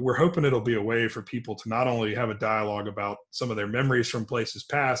we're hoping it'll be a way for people to not only have a dialogue about some of their memories from places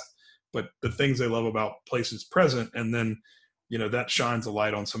past, but the things they love about places present. And then, that shines a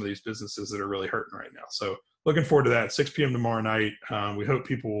light on some of these businesses that are really hurting right now. So looking forward to that. 6 p.m. tomorrow night. We hope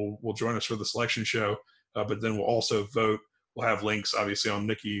people will join us for the selection show, but then we'll also vote. We'll have links, obviously, on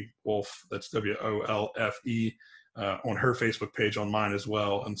Nikki Wolfe, that's WOLFE, on her Facebook page, on mine as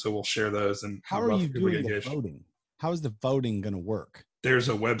well. And so we'll share those. And how are you doing the voting? How is the voting going to work? There's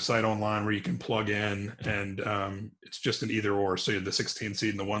a website online where you can plug in, and it's just an either or. So you have the 16 seed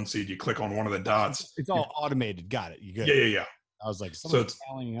and the 1 seed. You click on one of the dots. It's all automated. Got it. You good? Yeah. I was like, someone's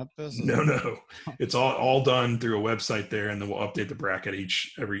tallying up this? No. It's all done through a website there, and then we'll update the bracket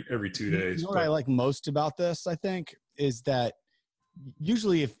every 2 days. What I like most about this, I think, is that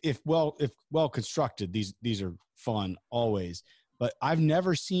usually if well constructed, these are fun always. But I've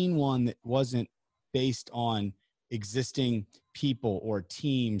never seen one that wasn't based on existing people or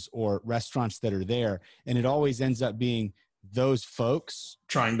teams or restaurants that are there, and it always ends up being those folks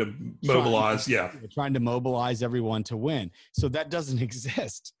trying to mobilize trying to mobilize everyone to win. So that doesn't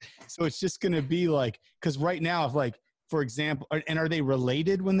exist. So it's just going to be like, because right now, if like, for example, and are they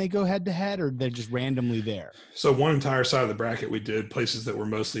related when they go head to head, or they're just randomly there? So one entire side of the bracket we did places that were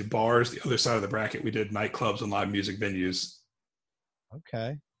mostly bars. The other side of the bracket we did nightclubs and live music venues.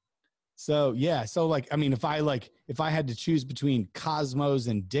 Okay. So yeah, so like, I mean, if I had to choose between Cosmos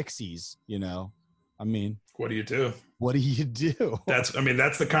and Dixie's, what do you do? What do you do? That's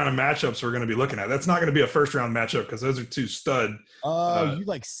the kind of matchups we're going to be looking at. That's not going to be a first round matchup because those are two stud. You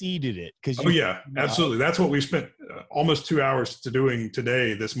like seeded it. Absolutely. That's what we spent almost 2 hours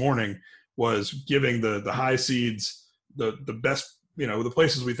today, this morning, was giving the high seeds, the best, the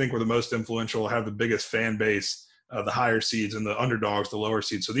places we think were the most influential, have the biggest fan base, the higher seeds, and the underdogs, the lower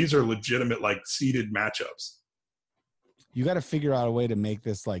seeds. So these are legitimate, like, seeded matchups. You got to figure out a way to make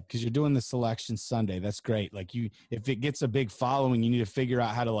this because you're doing the selection Sunday. That's great. Like if it gets a big following, you need to figure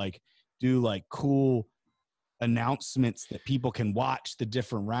out how to do cool announcements that people can watch the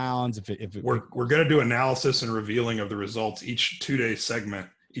different rounds. We're going to do analysis and revealing of the results each 2-day segment,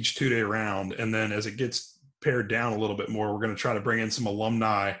 each 2-day round. And then as it gets pared down a little bit more, we're going to try to bring in some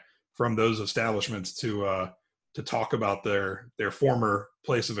alumni from those establishments to talk about their former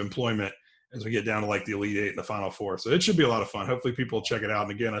place of employment as we get down to the Elite Eight and the Final Four. So it should be a lot of fun. Hopefully people will check it out.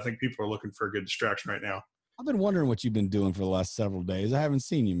 And again, I think people are looking for a good distraction right now. I've been wondering what you've been doing for the last several days. I haven't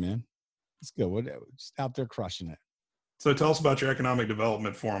seen you, man. It's good. We're just out there crushing it. So tell us about your economic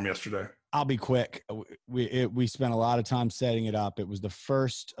development forum yesterday. I'll be quick. We spent a lot of time setting it up. It was the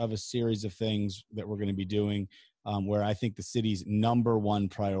first of a series of things that we're going to be doing where I think the city's number one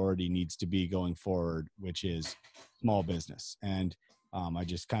priority needs to be going forward, which is small business. And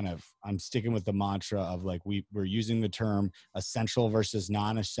I'm sticking with the mantra of we're using the term essential versus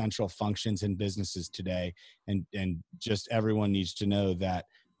non-essential functions in businesses today. And just everyone needs to know that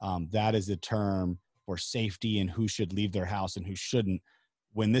that is a term for safety and who should leave their house and who shouldn't.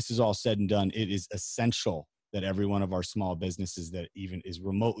 When this is all said and done, it is essential that every one of our small businesses that even is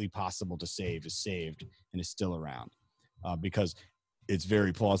remotely possible to save is saved and is still around because it's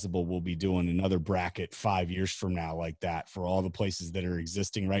very plausible we'll be doing another bracket 5 years from now like that for all the places that are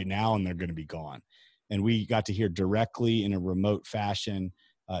existing right now, and they're going to be gone. And we got to hear directly in a remote fashion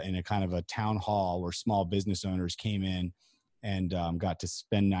in a kind of a town hall where small business owners came in and got to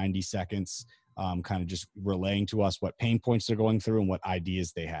spend 90 seconds kind of just relaying to us what pain points they're going through and what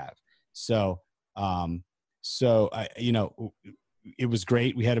ideas they have. So, it was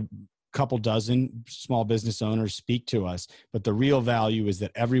great. We had a couple dozen small business owners speak to us, but the real value is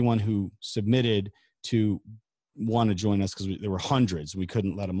that everyone who submitted to want to join us, because there were hundreds, we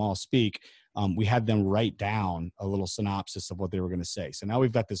couldn't let them all speak. We had them write down a little synopsis of what they were going to say. So now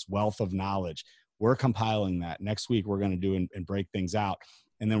we've got this wealth of knowledge. We're compiling that. Next week, we're going to do and break things out.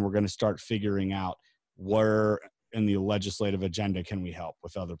 And then we're going to start figuring out where in the legislative agenda can we help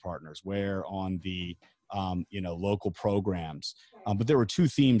with other partners, where on the local programs. But there were two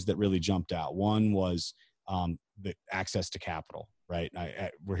themes that really jumped out. One was the access to capital, right?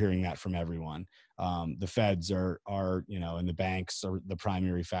 We're hearing that from everyone. The feds are, and the banks are the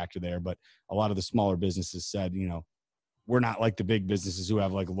primary factor there. But a lot of the smaller businesses said, we're not like the big businesses who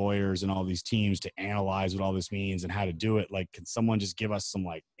have like lawyers and all these teams to analyze what all this means and how to do it. Like, can someone just give us some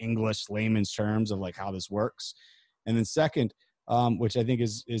like English layman's terms of like how this works? And then second, which I think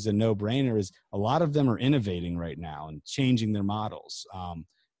is a no-brainer, is a lot of them are innovating right now and changing their models.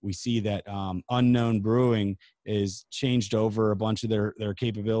 We see that Unknown Brewing is changed over a bunch of their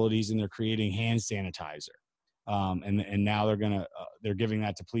capabilities, and they're creating hand sanitizer. And now they're giving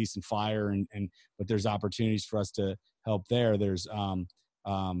that to police and fire, but there's opportunities for us to help there. There's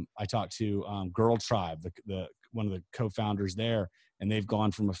I talked to Girl Tribe, the one of the co-founders there, and they've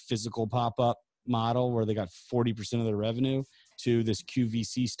gone from a physical pop-up model where they got 40% of their revenue to this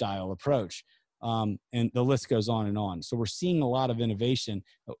QVC style approach. And the list goes on and on. So we're seeing a lot of innovation.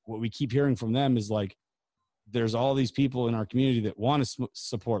 What we keep hearing from them is like, there's all these people in our community that want to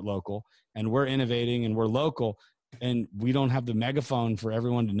support local, and we're innovating and we're local, and we don't have the megaphone for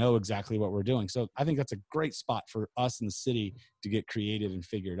everyone to know exactly what we're doing. So I think that's a great spot for us in the city to get creative and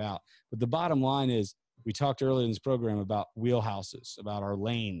figure it out. But the bottom line is, we talked earlier in this program about wheelhouses, about our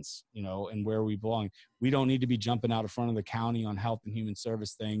lanes, and where we belong. We don't need to be jumping out in front of the county on health and human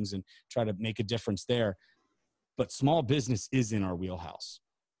service things and try to make a difference there. But small business is in our wheelhouse.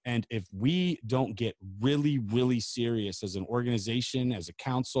 And if we don't get really, really serious as an organization, as a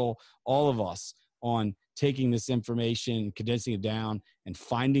council, all of us, on taking this information, condensing it down, and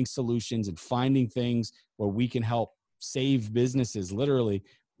finding solutions and finding things where we can help save businesses, literally,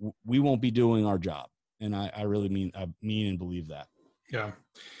 we won't be doing our job. And I really mean and believe that. Yeah.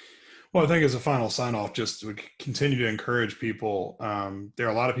 Well, I think as a final sign off, just to continue to encourage people. There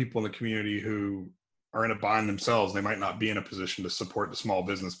are a lot of people in the community who are in a bind themselves. They might not be in a position to support the small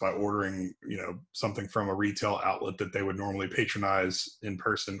business by ordering, something from a retail outlet that they would normally patronize in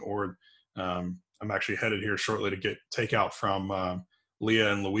person. Or I'm actually headed here shortly to get takeout from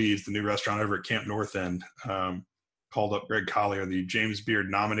Leah and Louise, the new restaurant over at Camp North End. Called up Greg Collier, the James Beard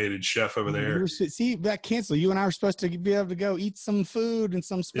nominated chef over there. See, that cancel. You and I were supposed to be able to go eat some food and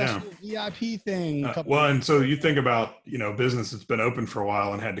some special VIP thing. And so you think about, business that's been open for a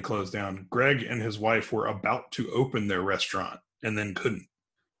while and had to close down. Greg and his wife were about to open their restaurant and then couldn't.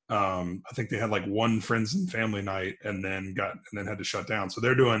 I think they had like one friends and family night and then had to shut down. So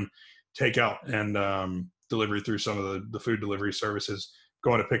they're doing takeout and delivery through some of the food delivery services.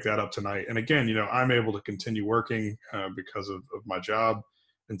 Going to pick that up tonight. And again, I'm able to continue working because of my job.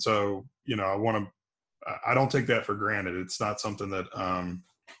 And so, I don't take that for granted. It's not something that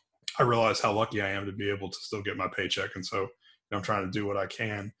I realize how lucky I am to be able to still get my paycheck. And so I'm trying to do what I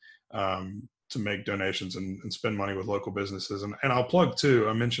can to make donations and spend money with local businesses. And I'll plug too,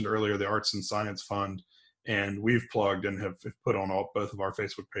 I mentioned earlier, the Arts and Science Fund, and we've plugged and have put on both of our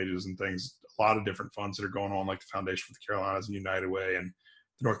Facebook pages and things, a lot of different funds that are going on, like the Foundation for the Carolinas and United Way and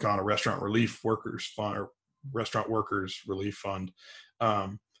the North Carolina Restaurant Relief Workers Fund, or Restaurant Workers Relief Fund.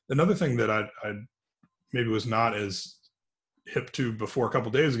 Another thing that I maybe was not as hip to before a couple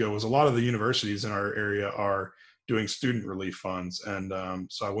of days ago was a lot of the universities in our area are doing student relief funds. And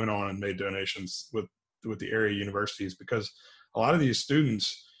so I went on and made donations with the area universities, because a lot of these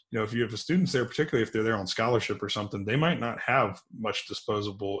students, if you have the students there, particularly if they're there on scholarship or something, they might not have much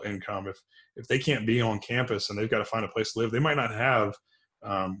disposable income. If they can't be on campus and they've got to find a place to live, they might not have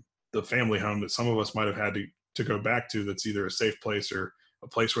the family home that some of us might have had to go back to, that's either a safe place or a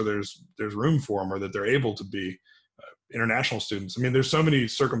place where there's room for them, or that they're able to be. International students, I mean, there's so many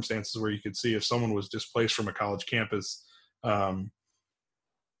circumstances where you could see if someone was displaced from a college campus,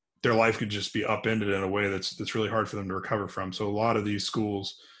 their life could just be upended in a way that's really hard for them to recover from. So a lot of these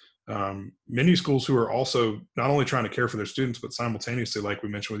schools, many schools who are also not only trying to care for their students, but simultaneously, like we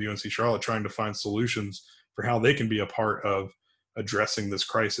mentioned with UNC Charlotte, trying to find solutions for how they can be a part of addressing this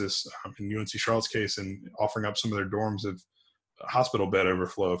crisis. In UNC Charlotte's case, and offering up some of their dorms hospital bed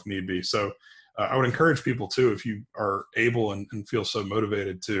overflow if need be. So I would encourage people too, if you are able and feel so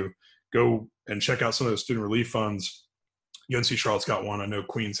motivated, to go and check out some of the student relief funds. UNC Charlotte's got one. I know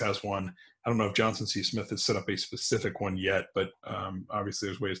Queens has one. I don't know if Johnson C. Smith has set up a specific one yet, but obviously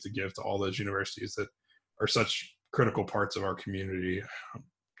there's ways to give to all those universities that are such critical parts of our community.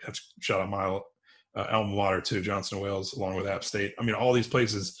 Have to shout out my alma mater too, Johnson & Wales, along with App State. I mean, all these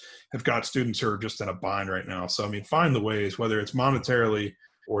places have got students who are just in a bind right now. So, I mean, find the ways, whether it's monetarily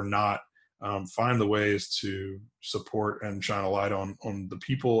or not, find the ways to support and shine a light on the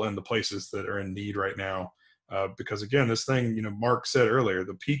people and the places that are in need right now. Because again, this thing, you know, Mark said earlier,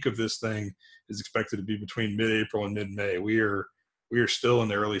 the peak of this thing is expected to be between mid-April and mid-May. We are still in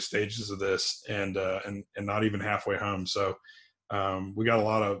the early stages of this, and not even halfway home. So we got a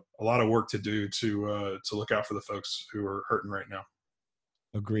lot of work to do to look out for the folks who are hurting right now.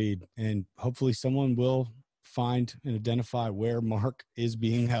 Agreed. And hopefully someone will find and identify where Mark is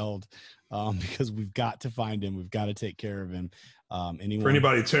being held, because we've got to find him. We've got to take care of him. For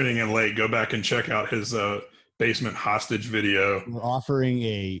anybody tuning in late, go back and check out his basement hostage video. We're offering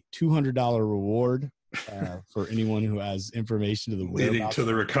a $200 reward for anyone who has information to the leading to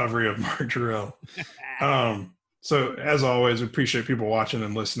the recovery of Mark Terrell. So as always, we appreciate people watching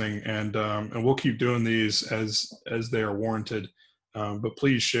and listening, and we'll keep doing these as they are warranted. But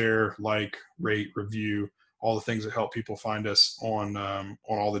please share, like, rate, review, all the things that help people find us on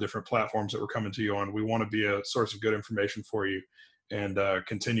all the different platforms that we're coming to you on. We want to be a source of good information for you, and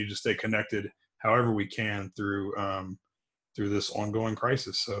continue to stay connected however we can through this ongoing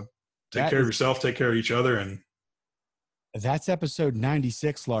crisis. So take care of yourself, take care of each other, and that's episode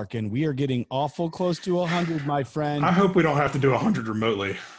 96, Larkin. We are getting awful close to 100, my friend. I hope we don't have to do 100 remotely.